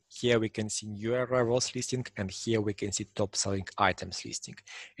 Here we can see new arrivals listing, and here we can see top selling items listing.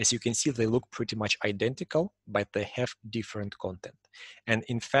 As you can see, they look pretty much identical, but they have different content. And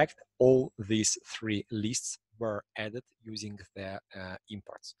in fact, all these three lists were added using the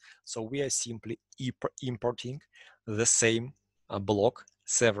imports. So we are simply importing the same block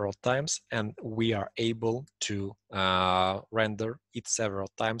several times, and we are able to render it several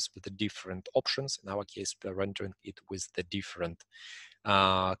times with the different options. In our case, we're rendering it with the different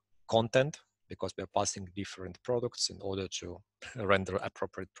content because we're passing different products in order to render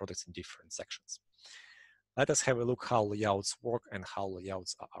appropriate products in different sections. Let us have a look how layouts work and how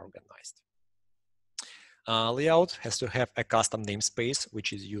layouts are organized. Layout has to have a custom namespace,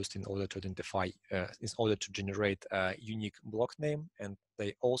 which is used in order to identify, in order to generate a unique block name, and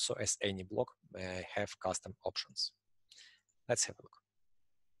they also, as any block, have custom options. Let's have a look.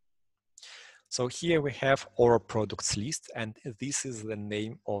 So here we have our products list, and this is the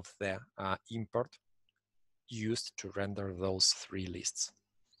name of the import used to render those three lists.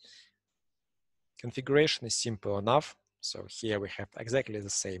 Configuration is simple enough. So here we have exactly the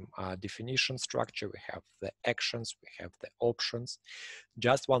same definition structure. We have the actions, we have the options.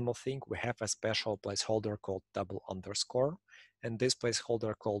 Just one more thing, we have a special placeholder called double underscore. And this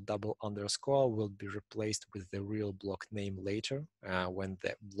placeholder called double underscore will be replaced with the real block name later when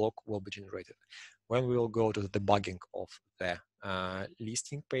the block will be generated. When we will go to the debugging of the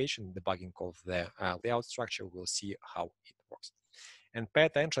listing page and debugging of the layout structure, we'll see how it works. And pay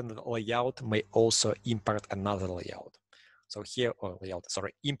attention that layout may also import another layout. So here, or layout,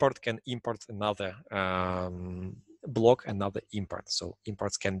 sorry, import can import another block, another import. So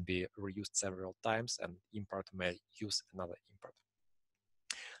imports can be reused several times, and import may use another import.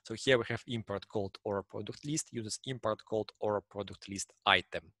 So here we have import called OroProductList uses import called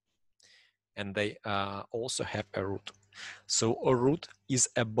OroProductListItem. And they also have a root. So a root is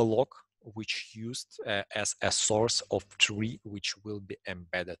a block which used as a source of tree which will be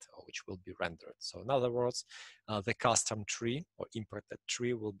embedded or which will be rendered. So in other words, the custom tree or imported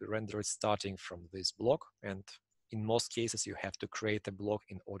tree will be rendered starting from this block. And in most cases, you have to create a block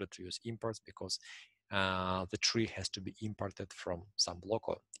in order to use imports because the tree has to be imported from some block,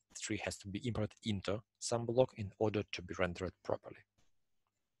 or the tree has to be imported into some block in order to be rendered properly.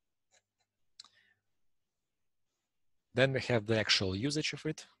 Then we have the actual usage of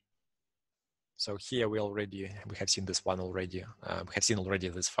it. So here we have seen this one already. We have seen already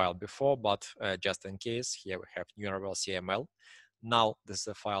this file before, but just in case, here we have new URL CML. Now this is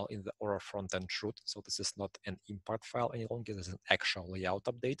a file in the Oro frontend root. So this is not an import file any longer. This is an actual layout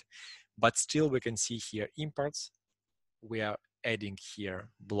update, but still we can see here imports. We are adding here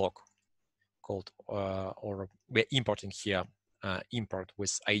block called, or we're importing here import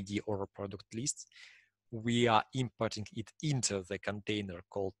with ID or product lists. We are importing it into the container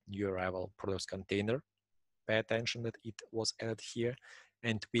called new arrival products container. Pay attention that it was added here.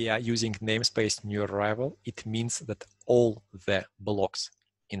 And we are using namespace new arrival. It means that all the blocks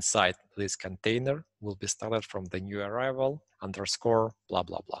inside this container will be started from the new arrival underscore blah,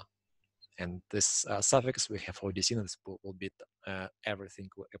 blah, blah. And this suffix we have already seen, this will be everything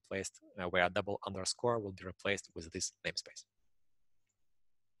replaced, where double underscore will be replaced with this namespace.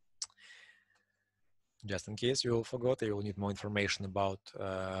 Just in case you forgot, you will need more information about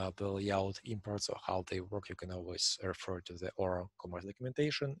the layout imports or how they work. You can always refer to the OroCommerce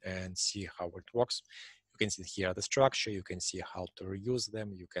documentation and see how it works. You can see here the structure. You can see how to reuse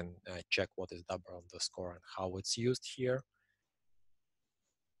them. You can check what is double_and how it's used here.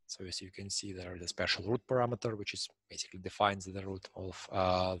 So as you can see, there is a special root parameter, which is basically defines the root of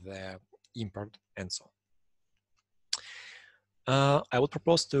the import and so on. I would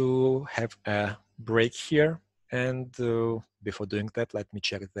propose to have a break here. And before doing that, let me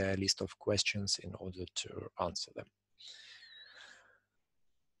check the list of questions in order to answer them.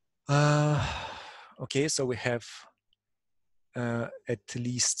 Okay, so we have at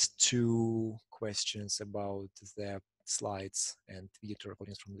least 2 questions about the slides and video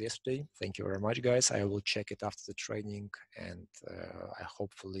recordings from yesterday. Thank you very much, guys. I will check it after the training, and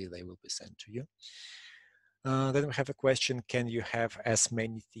hopefully they will be sent to you. Then we have a question, can you have as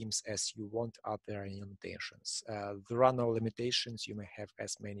many themes as you want? Are there any limitations? There are no limitations. You may have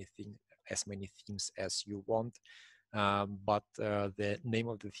as many themes as you want, but the name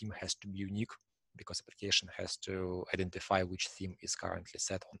of the theme has to be unique because application has to identify which theme is currently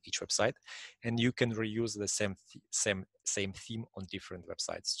set on each website. And you can reuse the same theme on different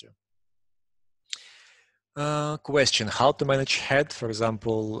websites too. Question, how to manage head, for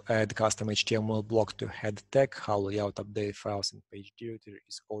example, add custom HTML block to head tag, how layout update files and page directory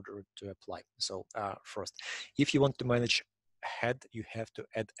is ordered to apply. So first, if you want to manage head, you have to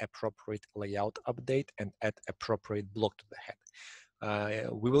add appropriate layout update and add appropriate block to the head.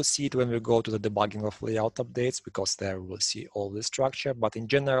 We will see it when we go to the debugging of layout updates, because there we'll see all the structure, but in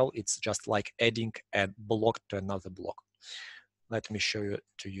general, it's just like adding a block to another block. Let me show you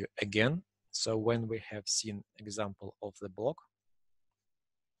to you again. So when we have seen example of the block,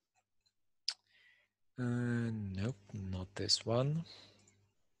 nope, not this one.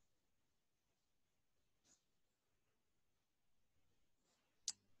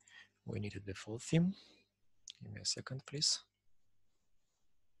 We need a default theme. Give me a second, please.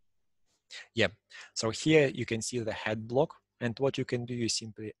 Yeah, so here you can see the head block, and what you can do is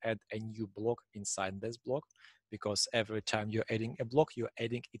simply add a new block inside this block, because every time you're adding a block, you're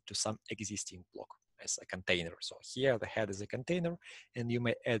adding it to some existing block as a container. So here the head is a container, and you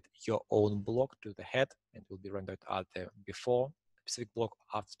may add your own block to the head, and will be rendered either before specific block,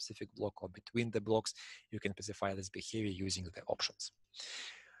 after specific block, or between the blocks. You can specify this behavior using the options.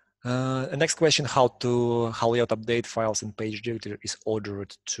 The next question, how layout update files and page directory is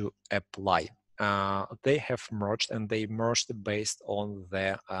ordered to apply. They have merged, and they merged based on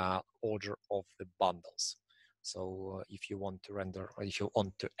the order of the bundles. So if you want to render, or if you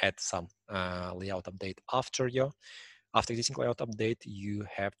want to add some layout update after existing layout update, you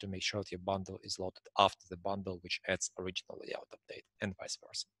have to make sure that your bundle is loaded after the bundle which adds original layout update, and vice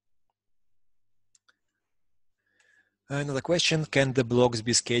versa. Another question, can the blocks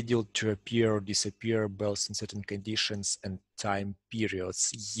be scheduled to appear or disappear both in certain conditions and time periods?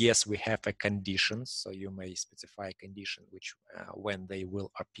 Yes, we have a condition, so you may specify a condition which when they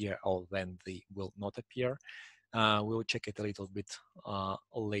will appear or when they will not appear. We'll check it a little bit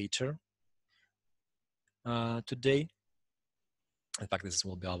later today. In fact, this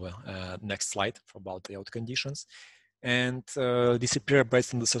will be our next slide for about layout conditions. And disappear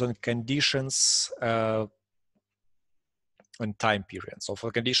based on the certain conditions and time period. So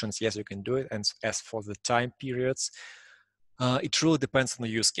for conditions, yes, you can do it. And as for the time periods, it really depends on the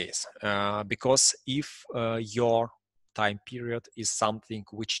use case. Because if your time period is something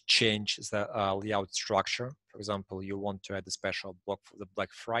which changes the layout structure, for example, you want to add a special block for the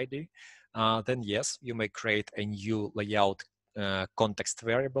Black Friday, then yes, you may create a new layout context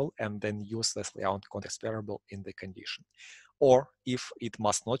variable and then use this layout context variable in the condition. Or if it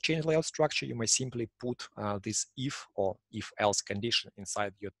must not change layout structure, you may simply put this if or if else condition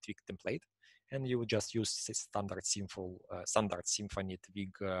inside your Twig template, and you would just use standard Symfony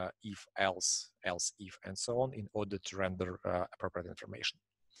Twig if else if, and so on in order to render appropriate information.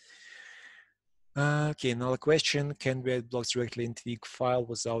 Okay, another question, can we add blocks directly in Twig file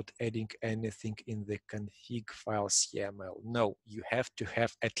without adding anything in the config files YAML? No, you have to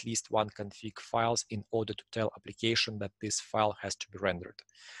have at least one config files in order to tell application that this file has to be rendered.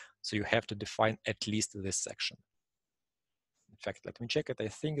 So you have to define at least this section. In fact, let me check it. I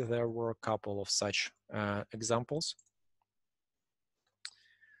think there were a couple of such examples.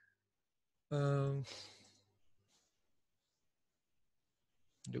 Do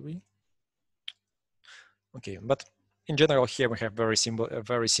we? Okay, but in general, here we have a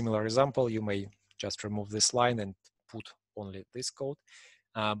very similar example. You may just remove this line and put only this code.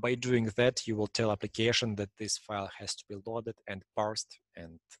 By doing that, you will tell application that this file has to be loaded and parsed,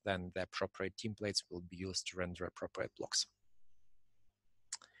 and then the appropriate templates will be used to render appropriate blocks.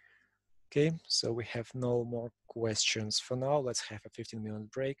 Okay, so we have no more questions for now. Let's have a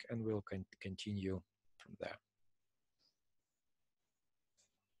 15-minute break and we'll continue from there.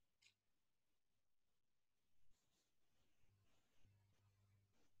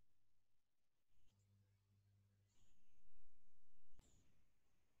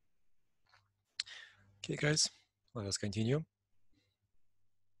 Okay, guys, let us continue.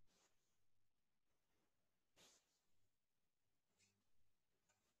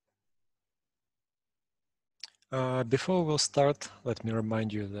 Before we'll start, let me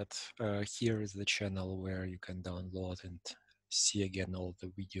remind you that here is the channel where you can download and see again all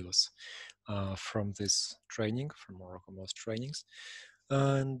the videos from this training, from OroCommerce trainings.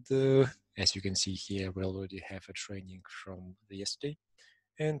 And as you can see here, we already have a training from yesterday.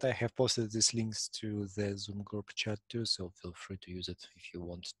 And I have posted these links to the Zoom group chat too, so feel free to use it if you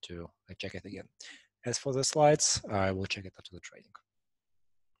want to check it again. As for the slides, I will check it after the training.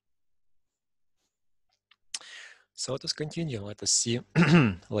 So let's continue. Let us see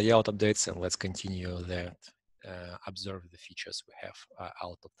layout updates, and let's continue that, observe the features we have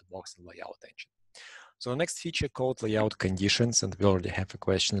out of the box in layout engine. So the next feature called layout conditions, and we already have a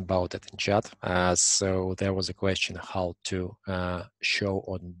question about it in chat. So there was a question how to show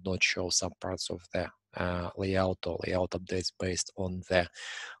or not show some parts of the layout or layout updates based on the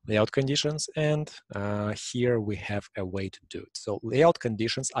layout conditions. And here we have a way to do it. So layout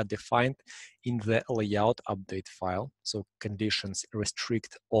conditions are defined in the layout update file. So conditions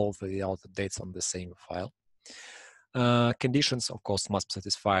restrict all the layout updates on the same file. Conditions, of course, must be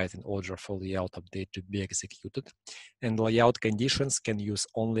satisfied in order for layout update to be executed. And layout conditions can use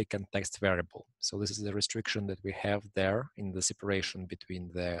only context variable. So this is the restriction that we have there in the separation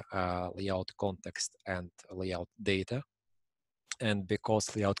between the layout context and layout data. And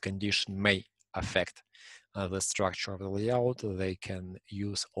because layout condition may affect the structure of the layout, they can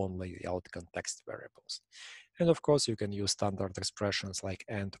use only layout context variables. And of course, you can use standard expressions like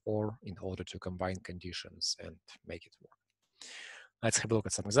and or in order to combine conditions and make it work. Let's have a look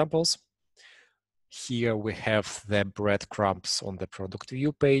at some examples. Here we have the breadcrumbs on the product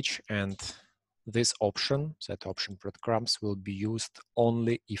view page, and this option, set option breadcrumbs, will be used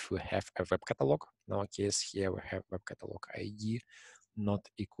only if we have a web catalog. In our case, here we have web catalog ID not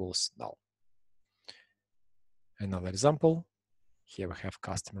equals null. Another example, here we have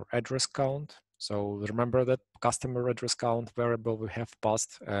customer address count. So remember that customer address count variable we have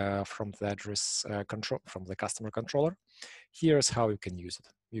passed from the address from the customer controller. Here's how you can use it.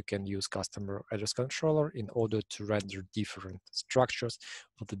 You can use customer address controller in order to render different structures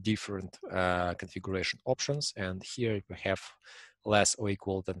for the different configuration options. And here if we have less or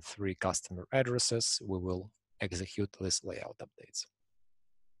equal than 3 customer addresses, we will execute these layout updates.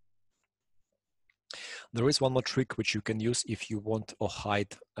 There is one more trick which you can use if you want to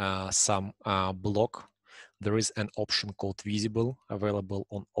hide some block. There is an option called visible available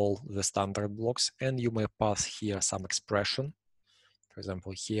on all the standard blocks, and you may pass here some expression. For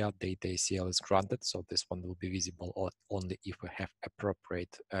example, here data ACL is granted, so this one will be visible only if we have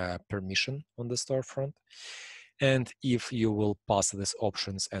appropriate permission on the storefront. And if you will pass these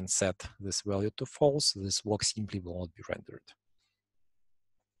options and set this value to false, this block simply will not be rendered.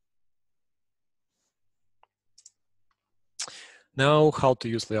 Now, how to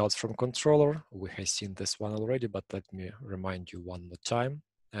use layouts from controller. We have seen this one already, but let me remind you one more time.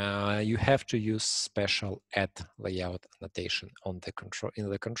 You have to use special add layout annotation on the in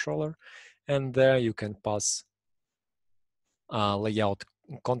the controller, and there you can pass layout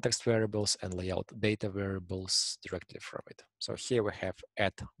context variables and layout data variables directly from it. So here we have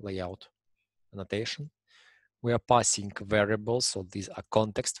add layout annotation. We are passing variables, so these are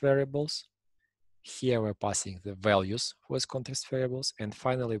context variables. Here we're passing the values with context variables, and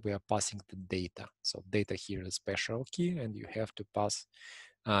finally we are passing the data. So data here is a special key, and you have to pass,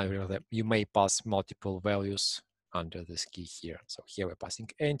 you may pass multiple values under this key here. So here we're passing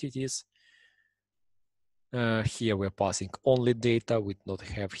entities. Here we're passing only data. We don't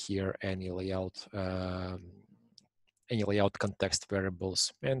have here any layout context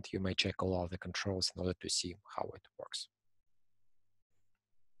variables, and you may check all of the controls in order to see how it works.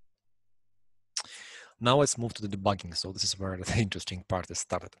 Now let's move to the debugging. So this is where the interesting part is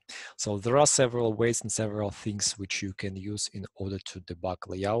started. So there are several ways and several things which you can use in order to debug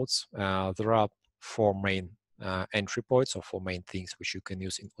layouts. There are 4 main entry points or 4 main things which you can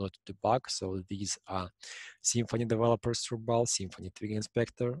use in order to debug. So these are Symfony Developers Toolbar, Symfony Twig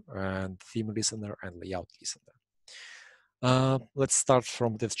Inspector, and Theme Listener and Layout Listener. Let's start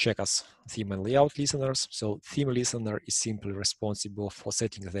from this check as theme and layout listeners. So theme listener is simply responsible for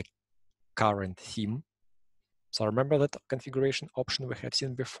setting the current theme. So remember that configuration option we have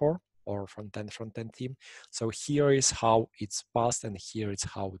seen before, or front-end theme. So here is how it's passed and here is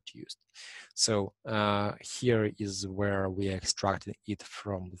how it's used. So here is where we are extracting it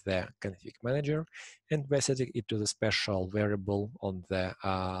from the config manager, and we're setting it to the special variable on the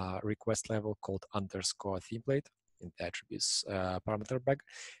request level called underscore themeplate in the attributes parameter bag.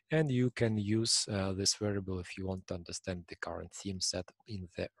 And you can use this variable if you want to understand the current theme set in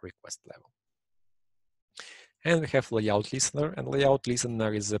the request level. And we have layout listener, and layout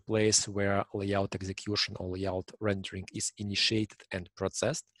listener is a place where layout execution or layout rendering is initiated and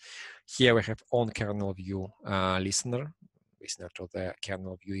processed. Here we have on kernel view listener to the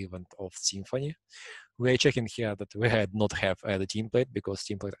kernel view event of Symfony. We are checking here that we had not have the template because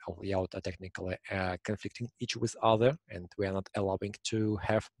template and layout are technically conflicting each with other, and we are not allowing to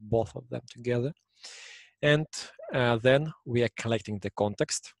have both of them together. And then we are collecting the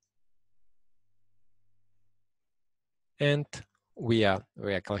context. And we are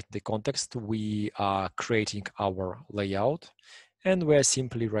collecting the context, we are creating our layout, and we are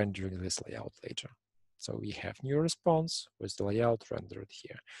simply rendering this layout later. So we have new response with the layout rendered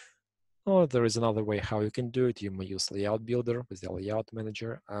here. Or there is another way how you can do it. You may use layout builder with the layout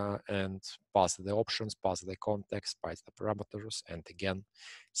manager and pass the options, pass the context, pass the parameters, and again,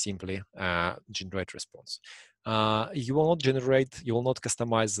 simply generate response. You will not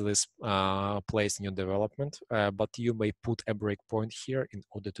customize this place in your development, but you may put a breakpoint here in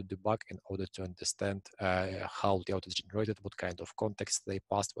order to debug, in order to understand how layout is generated, what kind of context they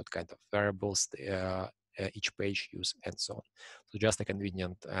passed, what kind of variables each page use, and so on. So just a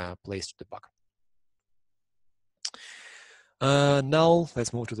convenient place to debug. Now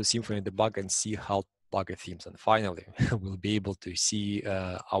let's move to the Symfony debug and see how to debug themes. And finally, we'll be able to see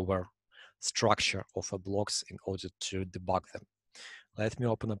our structure of the blocks in order to debug them. Let me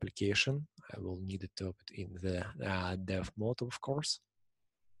open application. I will need it to open in the dev mode, of course.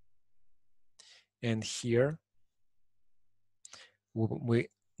 And here we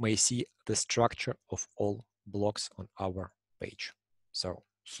may see the structure of all blocks on our page. So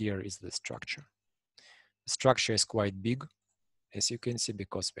here is the structure. The structure is quite big, as you can see,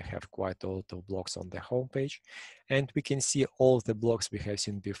 because we have quite a lot of blocks on the home page, and we can see all the blocks we have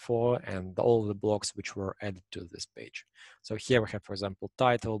seen before and all the blocks which were added to this page. So here we have, for example,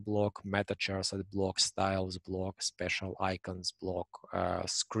 title block, meta charts block, styles block, special icons block,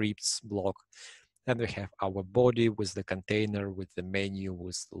 scripts block. Then we have our body with the container, with the menu,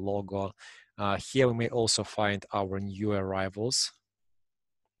 with the logo. Here we may also find our new arrivals.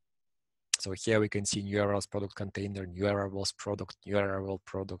 So here we can see new arrivals, product container, new arrivals, product, new arrival,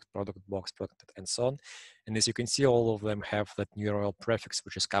 product box, product, and so on. And as you can see, all of them have that new arrival prefix,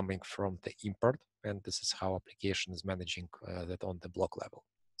 which is coming from the import. And this is how application is managing that on the block level.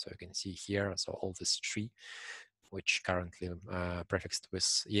 So you can see here, so all this tree, which currently prefixed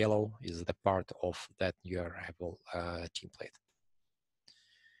with yellow, is the part of that new arrival template.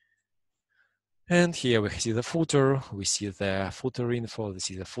 And here we see the footer, we see the footer info, we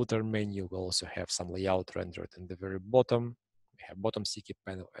see the footer menu. We also have some layout rendered in the very bottom. We have bottom sticky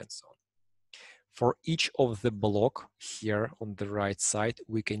panel and so on. For each of the block here on the right side,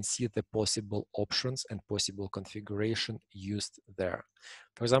 we can see the possible options and possible configuration used there.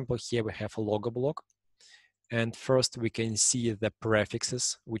 For example, here we have a logo block. And first we can see the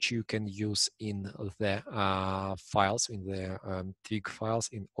prefixes, which you can use in the files, in the Twig files,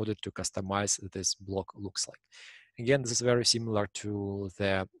 in order to customize this block looks like. Again, this is very similar to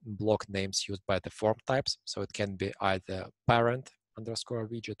the block names used by the form types. So it can be either parent underscore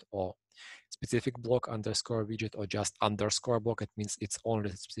widget or specific block underscore widget or just underscore block. It means it's only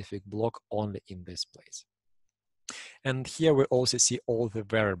a specific block only in this place. And here we also see all the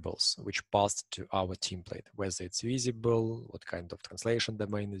variables which passed to our template, whether it's visible, what kind of translation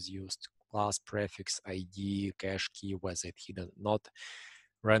domain is used, class, prefix, ID, cache key, whether it's hidden or not,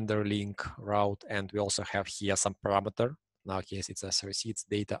 render link, route, and we also have here some parameter. In our case, it's src, it's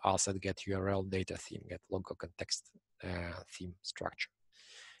data asset, get URL, data theme, get logo context theme structure.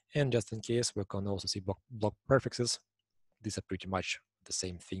 And just in case, we can also see block prefixes. These are pretty much the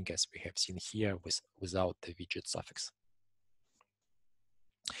same thing as we have seen here without the widget suffix.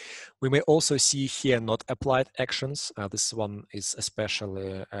 We may also see here not applied actions. This one is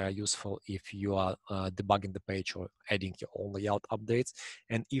especially useful if you are debugging the page or adding your own layout updates.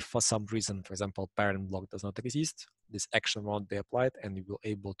 And if for some reason, for example, parent block does not exist, this action won't be applied and you will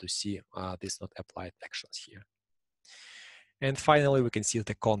be able to see these not applied actions here. And finally, we can see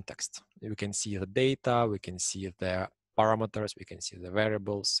the context. We can see the data, we can see the parameters, we can see the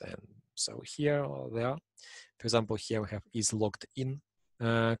variables, and so here they are. For example, here we have is logged in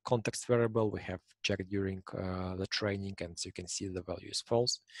context variable. We have checked during the training, and so you can see the value is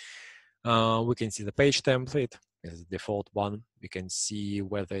false. We can see the page template is the default one. We can see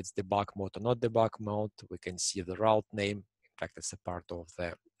whether it's debug mode or not debug mode. We can see the route name. In fact, it's a part of the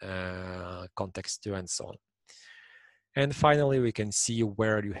context too, and so on. And finally, we can see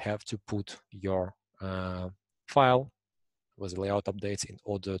where you have to put your file with layout updates in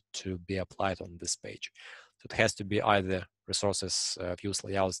order to be applied on this page. So it has to be either resources views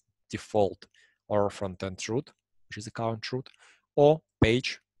layouts default or front-end root, which is the current root, or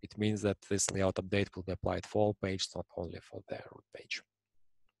page. It means that this layout update will be applied for all pages, not only for the root page.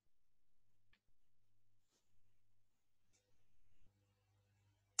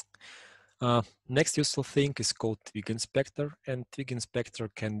 Next useful thing is called Twig Inspector, and Twig Inspector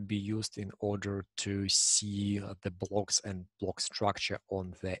can be used in order to see the blocks and block structure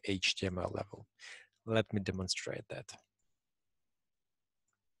on the HTML level. Let me demonstrate that.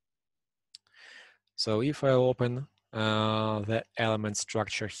 So if I open the element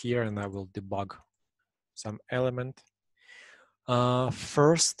structure here and I will debug some element,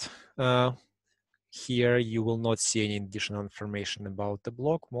 first, here you will not see any additional information about the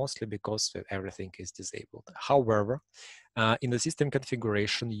block, mostly because everything is disabled. However, in the system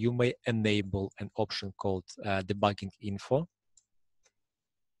configuration, you may enable an option called debugging info.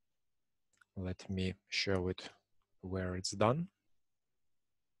 Let me show it where it's done.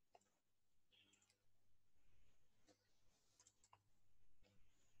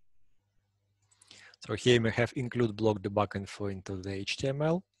 So here we have include block debug info into the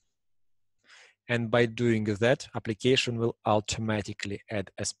HTML. And by doing that, application will automatically add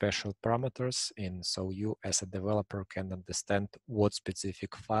a special parameters in, so you as a developer can understand what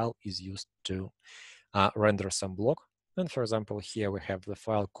specific file is used to render some block. And for example, here we have the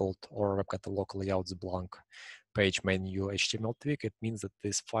file called or web catalog layouts blank page menu HTML Twig. It means that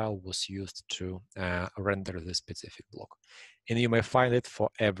this file was used to render this specific block. And you may find it for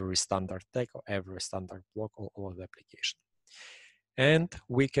every standard tag or every standard block all over the application. And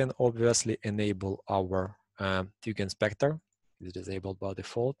we can obviously enable our Twig inspector. It's disabled by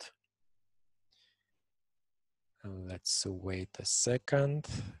default. Let's wait a second.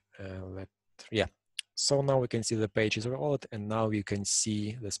 So now we can see the page is reloaded, and now you can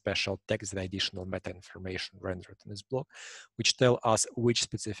see the special text, the additional meta information rendered in this block, which tell us which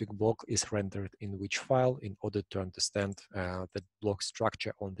specific block is rendered in which file in order to understand the block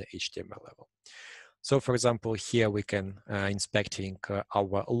structure on the HTML level. So for example, here we can inspecting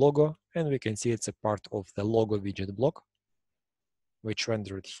our logo, and we can see it's a part of the logo widget block, which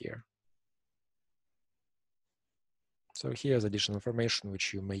rendered here. So here's additional information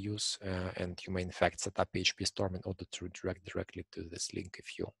which you may use, and you may in fact set up PHP Storm in order to redirect directly to this link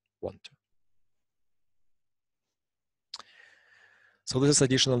if you want to. So this is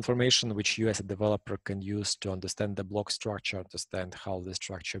additional information which you as a developer can use to understand the block structure, understand how the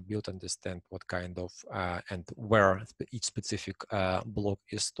structure built, understand what kind of and where each specific block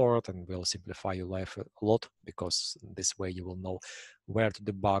is stored, and will simplify your life a lot, because this way you will know where to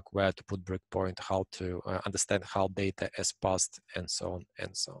debug, where to put breakpoint, how to understand how data is passed, and so on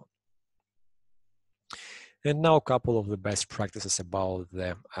and so on. And now a couple of the best practices about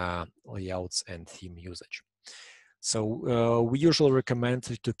the layouts and theme usage. So we usually recommend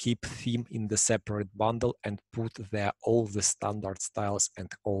to keep theme in the separate bundle and put there all the standard styles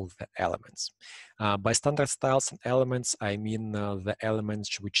and all the elements. By standard styles and elements, I mean the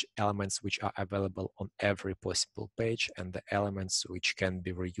elements which are available on every possible page, and the elements which can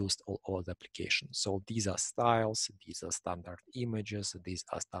be reused all over the application. So these are styles, these are standard images, these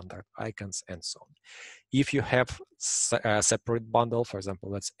are standard icons, and so on. If you have a separate bundle, for example,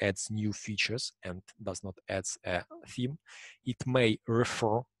 let's add new features and does not add a theme, it may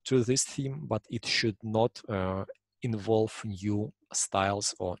refer to this theme, but it should not involve new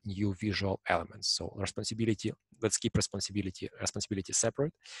styles or new visual elements. So responsibility, let's keep responsibility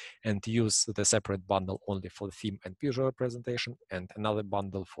separate and use the separate bundle only for the theme and visual representation, and another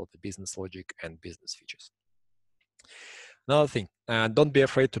bundle for the business logic and business features. Another thing, don't be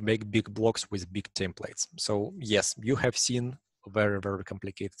afraid to make big blocks with big templates. So yes, you have seen a very, very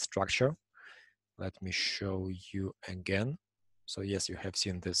complicated structure. Let me show you again. So yes, you have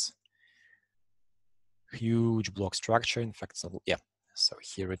seen this huge block structure. In fact, so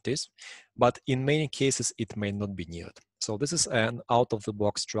here it is. But in many cases, it may not be needed. So this is an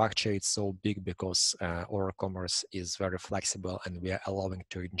out-of-the-box structure. It's so big because OroCommerce is very flexible, and we are allowing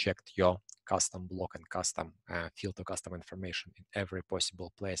to inject your custom block and custom field to custom information in every possible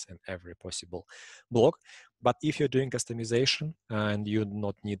place and every possible block. But if you're doing customization and you do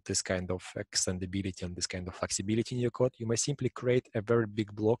not need this kind of extendability and this kind of flexibility in your code, you may simply create a very big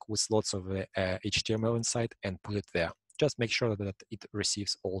block with lots of HTML inside and put it there. Just make sure that it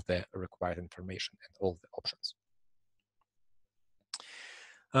receives all the required information and all the options.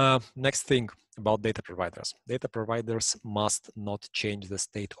 Next thing about data providers. Data providers must not change the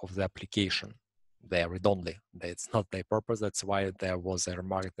state of the application. They are read-only. It's not their purpose. That's why there was a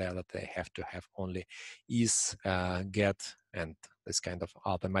remark there that they have to have only is, get, and this kind of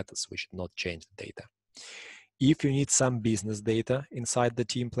other methods which do not change the data. If you need some business data inside the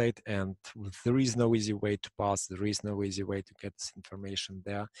template and there is no easy way to pass, there is no easy way to get this information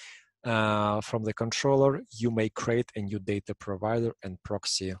there, from the controller, you may create a new data provider and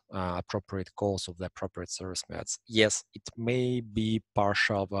proxy appropriate calls of the appropriate service methods. Yes, it may be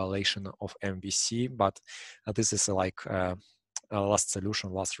partial violation of MVC, but this is like a last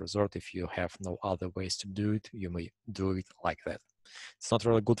solution, last resort. If you have no other ways to do it, you may do it like that. It's not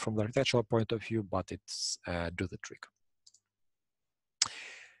really good from the architectural point of view, but it's do the trick.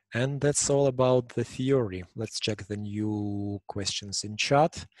 And that's all about the theory. Let's check the new questions in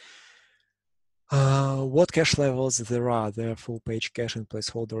chat. What cache levels there are? There are full page cache and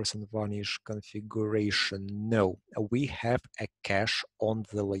placeholders and varnish configuration. No, we have a cache on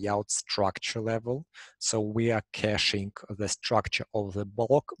the layout structure level. So we are caching the structure of the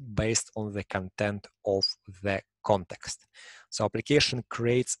block based on the content of the context. So application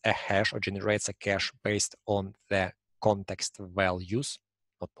creates a hash or generates a cache based on the context values,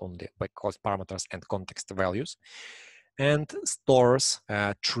 not only because parameters and context values, and stores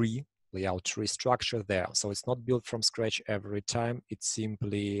tree layout tree structure there. So it's not built from scratch every time. It's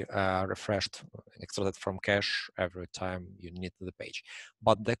simply refreshed, extracted from cache every time you need the page.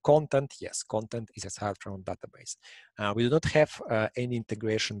 But the content, yes, content is extracted from database. We do not have any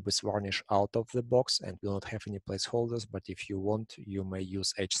integration with varnish out of the box, and we don't have any placeholders, but if you want, you may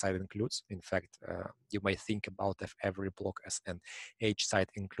use h-site includes. In fact, you may think about every block as an h-site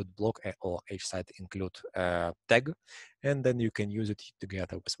include block or h-site include tag, and then you can use it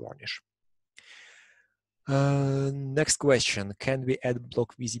together with varnish. Next question, can we add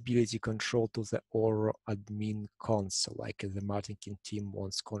block visibility control to the Oro admin console? Like the marketing team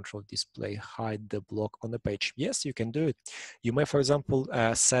wants control display, hide the block on the page. Yes, you can do it. You may, for example,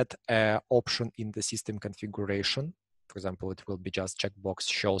 set an option in the system configuration. For example, it will be just checkbox,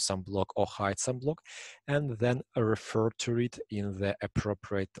 show some block or hide some block, and then refer to it in the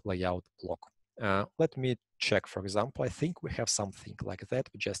appropriate layout block. Let me check, for example, I think we have something like that.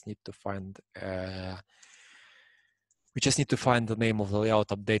 We just need to find the name of the layout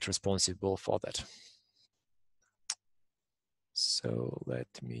update responsible for that. So let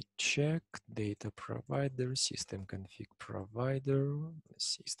me check data provider, system config provider,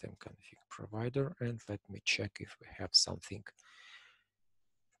 and let me check if we have something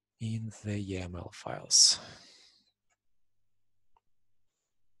in the YAML files.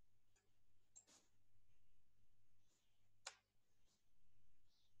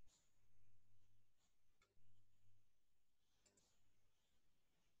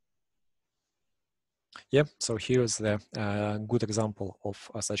 Yeah, so here's the good example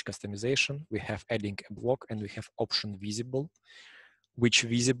of such customization. We have adding a block and we have option visible, which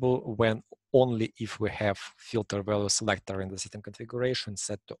visible when only if we have filter value selector in the system configuration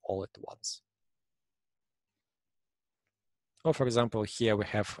set to all at once. Or for example, here we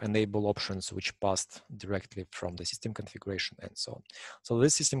have enable options which passed directly from the system configuration and so on. So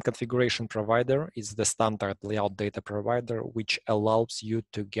this system configuration provider is the standard layout data provider, which allows you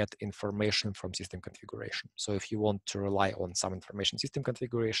to get information from system configuration. So if you want to rely on some information system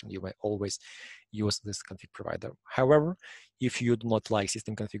configuration, you may always use this config provider. However, if you do not like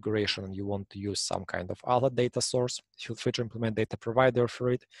system configuration and you want to use some kind of other data source, feel free to implement data provider for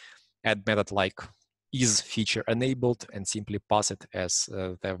it. Add method like is feature enabled and simply pass it as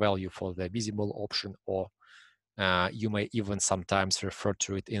the value for the visible option, or you may even sometimes refer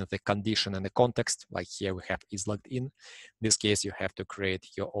to it in the condition and the context, like here we have is logged in. In this case, you have to create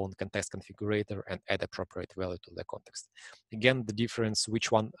your own context configurator and add appropriate value to the context. Again, the difference, which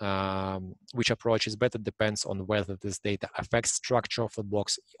approach is better depends on whether this data affects structure of the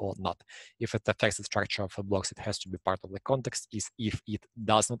blocks or not. If it affects the structure of the blocks, it has to be part of the context. If it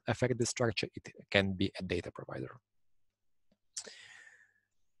does not affect the structure, it can be a data provider.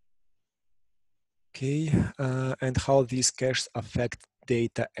 Okay, and how these caches affect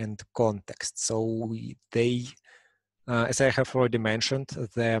data and context. So they, as I have already mentioned,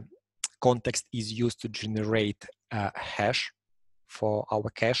 the context is used to generate a hash for our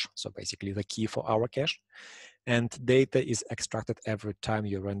cache, so basically the key for our cache. And data is extracted every time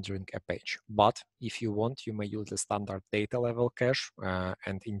you're rendering a page. But if you want, you may use the standard data level cache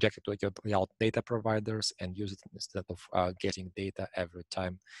and inject it to your layout data providers and use it instead of getting data every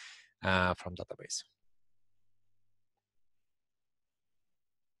time from database.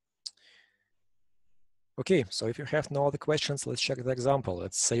 Okay, so if you have no other questions, let's check the example.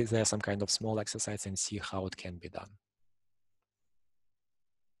 Let's say there's some kind of small exercise and see how it can be done.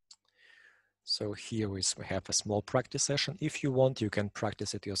 So here we have a small practice session. If you want, you can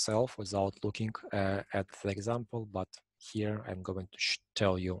practice it yourself without looking at the example, but here I'm going to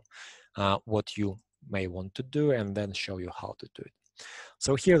tell you what you may want to do and then show you how to do it.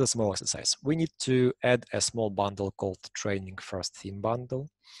 So here's a small exercise. We need to add a small bundle called training first theme bundle.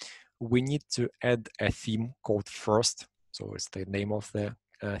 We need to add a theme called first. So it's the name of the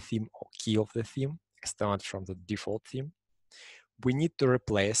theme or key of the theme, extended from the default theme. We need to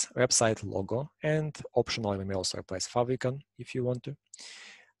replace website logo, and optionally we may also replace favicon if you want to.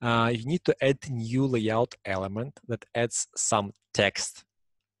 You need to add new layout element that adds some text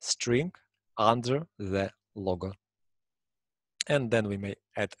string under the logo. And then we may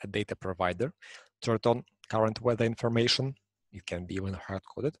add a data provider to return current weather information. It can be even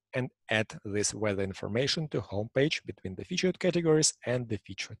hard-coded, and add this weather information to homepage between the featured categories and the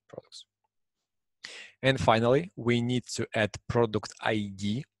featured products. And finally, we need to add product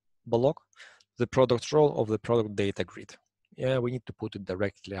ID block, the product role of the product data grid. Yeah, we need to put it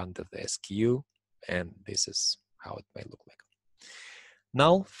directly under the SKU, and this is how it may look like.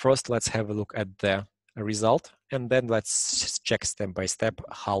 Now, first, let's have a look at the result, and then let's check step by step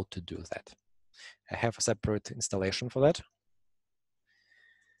how to do that. I have a separate installation for that.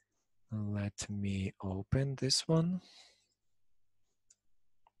 Let me open this one.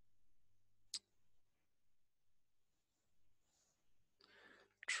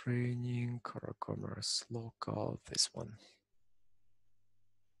 Training, OroCommerce, local, this one.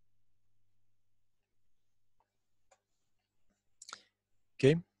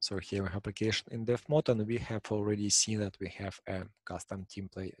 Okay, so here we have application in dev mode, and we have already seen that we have a custom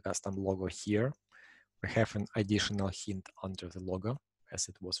template, custom logo here. We have an additional hint under the logo as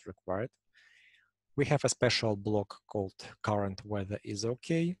it was required. We have a special block called current weather is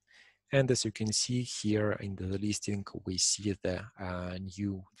okay. And as you can see here in the listing, we see the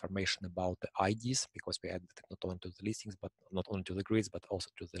new information about the IDs because we added it not only to the listings, but not only to the grids, but also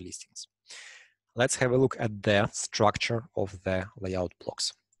to the listings. Let's have a look at the structure of the layout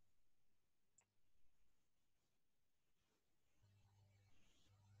blocks.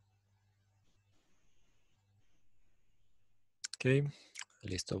 Okay, the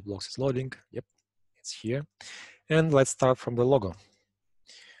list of blocks is loading. Yep, it's here. And let's start from the logo.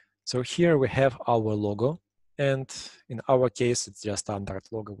 So here we have our logo, and in our case, it's just standard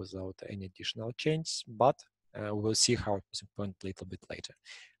logo without any additional change, but we'll see how it was implemented a little bit later.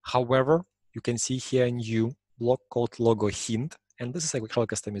 However, you can see here a new block called logo hint, and this is a actual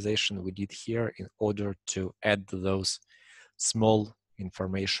customization we did here in order to add those small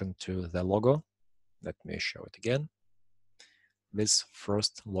information to the logo. Let me show it again. This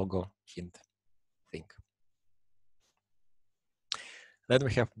first logo hint thing. Then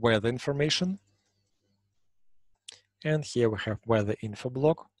we have weather information. And here we have weather info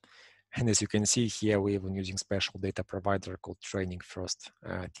block. And as you can see here, we're even using special data provider called training first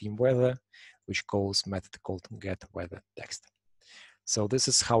theme weather, which calls method called get weather text. So this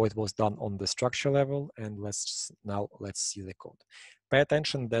is how it was done on the structure level. And let's see the code. Pay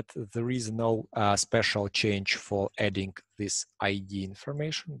attention that there is no special change for adding this ID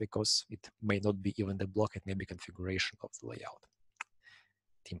information because it may not be even the block, it may be configuration of the layout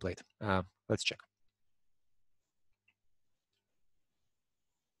template. Let's check.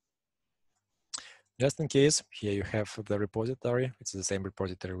 Just in case, here you have the repository. It's the same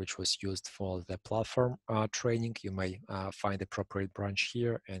repository which was used for the platform training. You may find the appropriate branch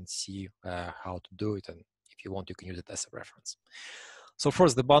here and see how to do it. And if you want, you can use it as a reference. So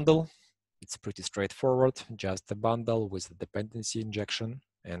first, the bundle. It's pretty straightforward, just the bundle with the dependency injection.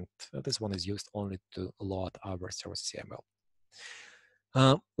 And this one is used only to load our service CML.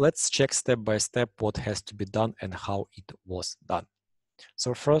 Let's check step by step what has to be done and how it was done.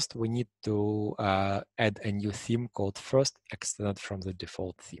 So first, we need to add a new theme called first, extended from the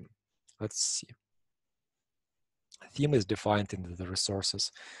default theme. Let's see. Theme is defined in the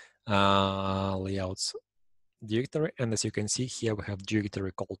resources layouts directory. And as you can see here, we have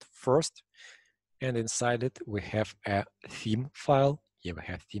directory called first. And inside it, we have a theme file. Here we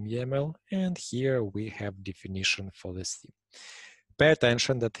have theme YAML. And here we have definition for this theme. Pay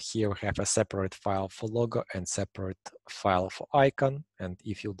attention that here we have a separate file for logo and separate file for icon. And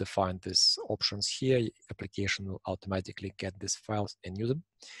if you define these options here, application will automatically get these files and use them.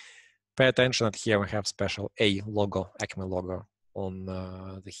 Pay attention that here we have special A logo, Acme logo on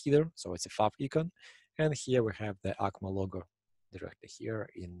the header. So it's a fav icon. And here we have the Acme logo directly here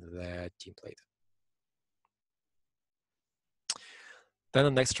in the template. Then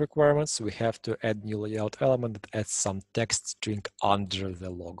the next requirements, we have to add new layout element that adds some text string under the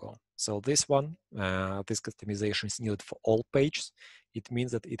logo. So this one, this customization is needed for all pages. It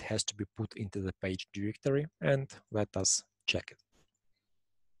means that it has to be put into the page directory, and let us check it.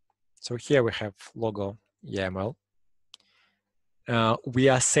 So here we have logo YAML. We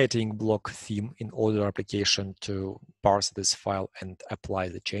are setting block theme in order application to parse this file and apply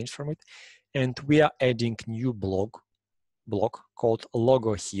the change from it. And we are adding new block called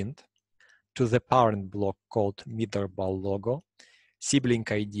logo hint to the parent block called meterbar logo. Sibling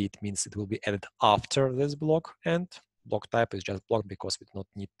ID, it means it will be added after this block, and block type is just block because we do not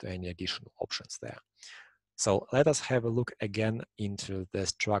need any additional options there. So let us have a look again into the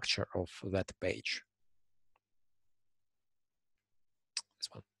structure of that page. This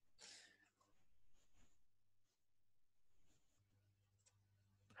one.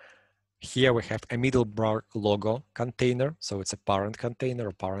 Here we have a middle bar logo container, so it's a parent container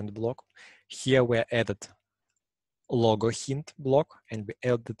or parent block. Here we added logo hint block, and we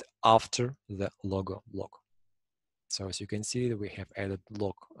added after the logo block. So as you can see, we have added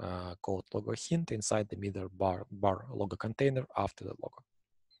block called logo hint inside the middle bar logo container after the logo.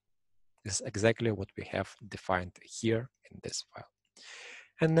 This is exactly what we have defined here in this file.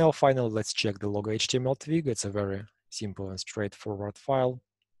 And now finally, let's check the logo HTML Twig. It's a very simple and straightforward file.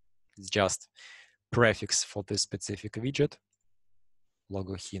 It's just prefix for this specific widget,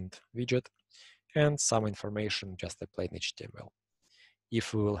 logo hint widget, and some information, just a plain HTML.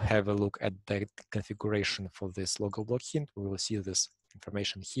 If we will have a look at the configuration for this logo block hint, we will see this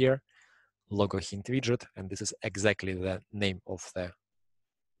information here, logo hint widget, and this is exactly the name of the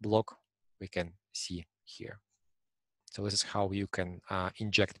block we can see here. So this is how you can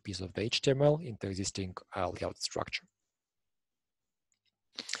inject piece of the HTML into existing layout structure.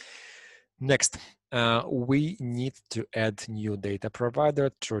 Next, we need to add new data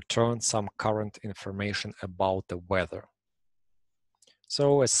provider to return some current information about the weather.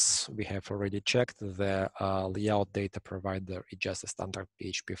 So as we have already checked, the layout data provider is just a standard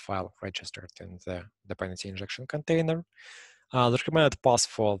PHP file registered in the dependency injection container. The recommended path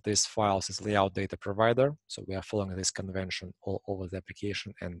for these files is layout data provider. So we are following this convention all over the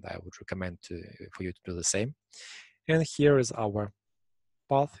application, and I would recommend for you to do the same. And here is our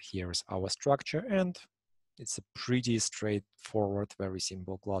path, here is our structure, and it's a pretty straightforward, very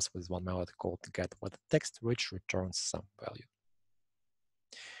simple class with one method called getWeatherText, which returns some value.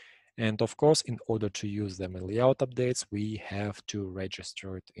 And of course, in order to use them in layout updates, we have to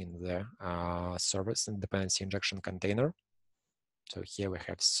register it in the service and dependency injection container. So here we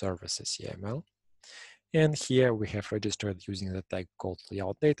have services YAML. And here we have registered using the tag called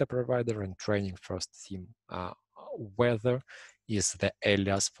layout data provider, and training first theme weather is the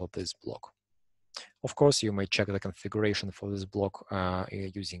alias for this block. Of course, you may check the configuration for this block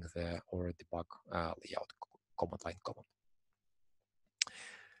using the OroDebug layout command line command.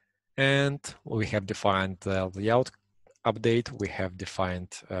 And we have defined the layout update. We have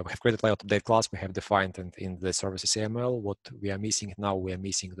defined, we have created layout update class. We have defined in the services YAML. What we are missing now, we are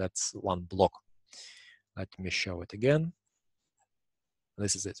missing that's one block. Let me show it again.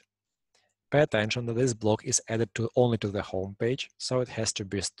 This is it. Pay attention that this block is added only to the home page, so it has to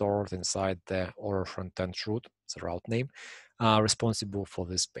be stored inside the Oro frontend root, the route name, responsible for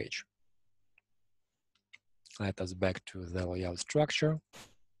this page. Let us back to the layout structure.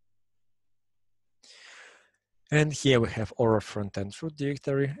 And here we have Oro frontend root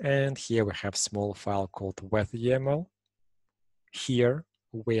directory, and here we have small file called weather.yaml. Here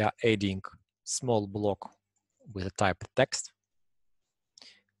we are adding small block with a type text.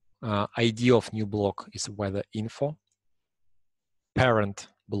 ID of new block is weather info. Parent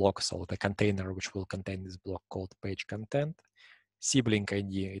block, so the container which will contain this block called page content. Sibling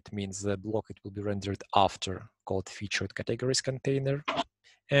ID, it means the block it will be rendered after called featured categories container.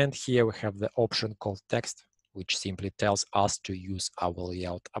 And here we have the option called text, which simply tells us to use our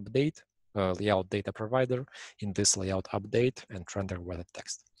layout update, layout data provider in this layout update and render weather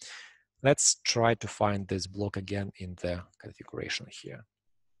text. Let's try to find this block again in the configuration here.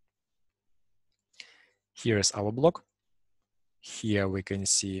 Here is our block. Here we can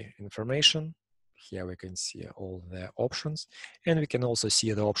see information. Here we can see all the options. And we can also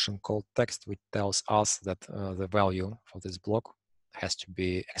see the option called text, which tells us that the value for this block has to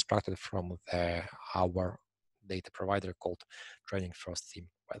be extracted from our data provider called training first theme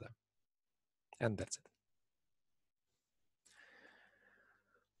weather. And that's it.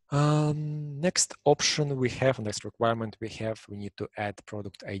 Next option we have, next requirement we have, we need to add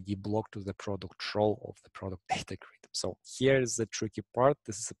product ID block to the product role of the product data grid. So here is the tricky part.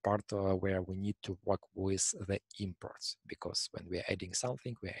 This is the part where we need to work with the imports, because when we are adding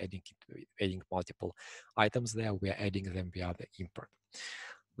something, we are adding multiple items there, we are adding them via the import.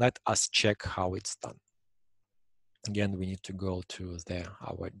 Let us check how it's done. Again, we need to go to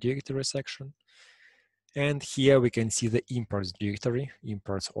our directory section. And here we can see the imports directory,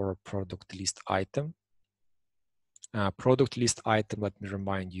 imports or product list item. Product list item, let me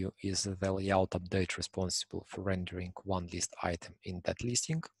remind you, is the layout update responsible for rendering one list item in that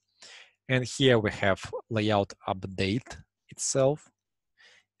listing. And here we have layout update itself.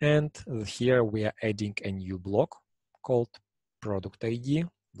 And here we are adding a new block called product ID,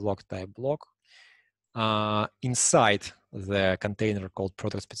 block type block. Inside the container called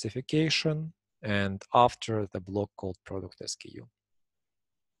product specification, and after the block called product SKU.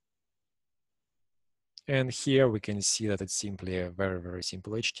 And here we can see that it's simply a very, very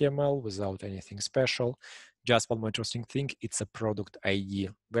simple HTML without anything special. Just one more interesting thing, it's a product ID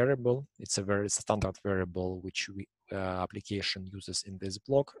variable. It's a very standard variable which application uses in this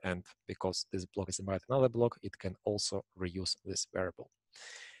block. And because this block is about another block, it can also reuse this variable.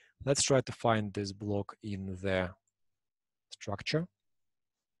 Let's try to find this block in the structure.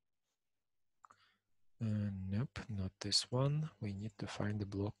 Nope, not this one. We need to find the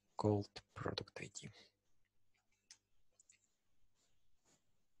block called product ID.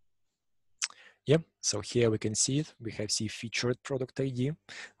 Yeah, so here we can see it. We have featured product ID,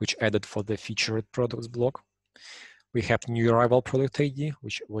 which added for the featured products block. We have new arrival product ID,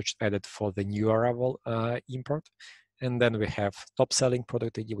 which added for the new arrival import. And then we have top selling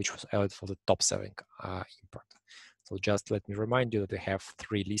product ID, which was added for the top selling import. So just let me remind you that we have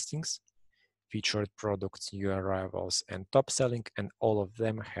 3 listings: featured products, new arrivals, and top selling, and all of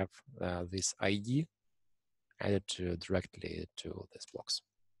them have this ID added directly to these blocks.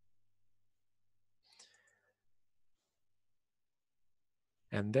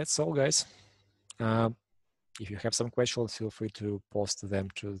 And that's all, guys. If you have some questions, feel free to post them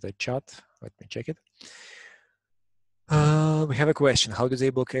to the chat. Let me check it. We have a question. How to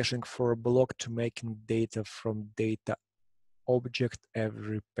disable caching for a block to making data from data object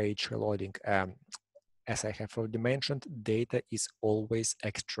every page reloading? As I have already mentioned, data is always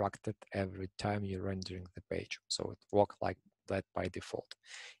extracted every time you're rendering the page. So it works like that by default.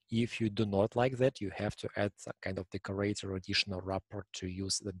 If you do not like that, you have to add some kind of decorator or additional wrapper to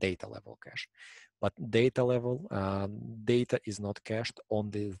use the data level cache. But data level, data is not cached,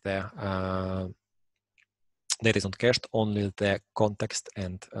 only the data is not cached, only the context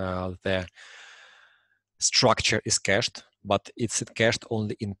and the structure is cached, but it's cached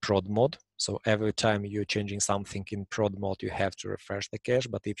only in prod mode. So every time you're changing something in prod mode, you have to refresh the cache.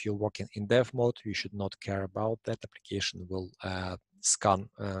 But if you're working in dev mode, you should not care about that. Application will scan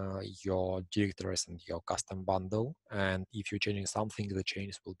your directories and your custom bundle. And if you're changing something, the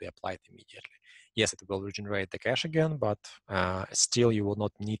changes will be applied immediately. Yes, it will regenerate the cache again, but still you will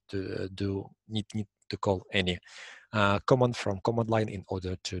not need to need to call any command from command line in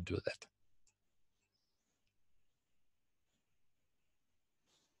order to do that.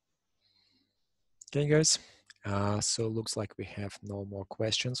 Okay, guys, so looks like we have no more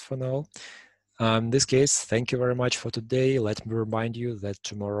questions for now. In this case, thank you very much for today. Let me remind you that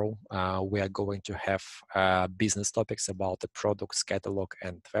tomorrow we are going to have business topics about the products catalog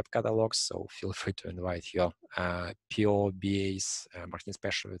and web catalogs. So feel free to invite your PO, BAs, marketing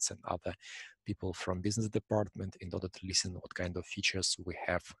specialists, and other people from business department in order to listen what kind of features we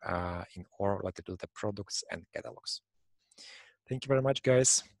have in or related to the products and catalogs. Thank you very much,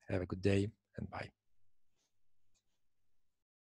 guys. Have a good day and bye.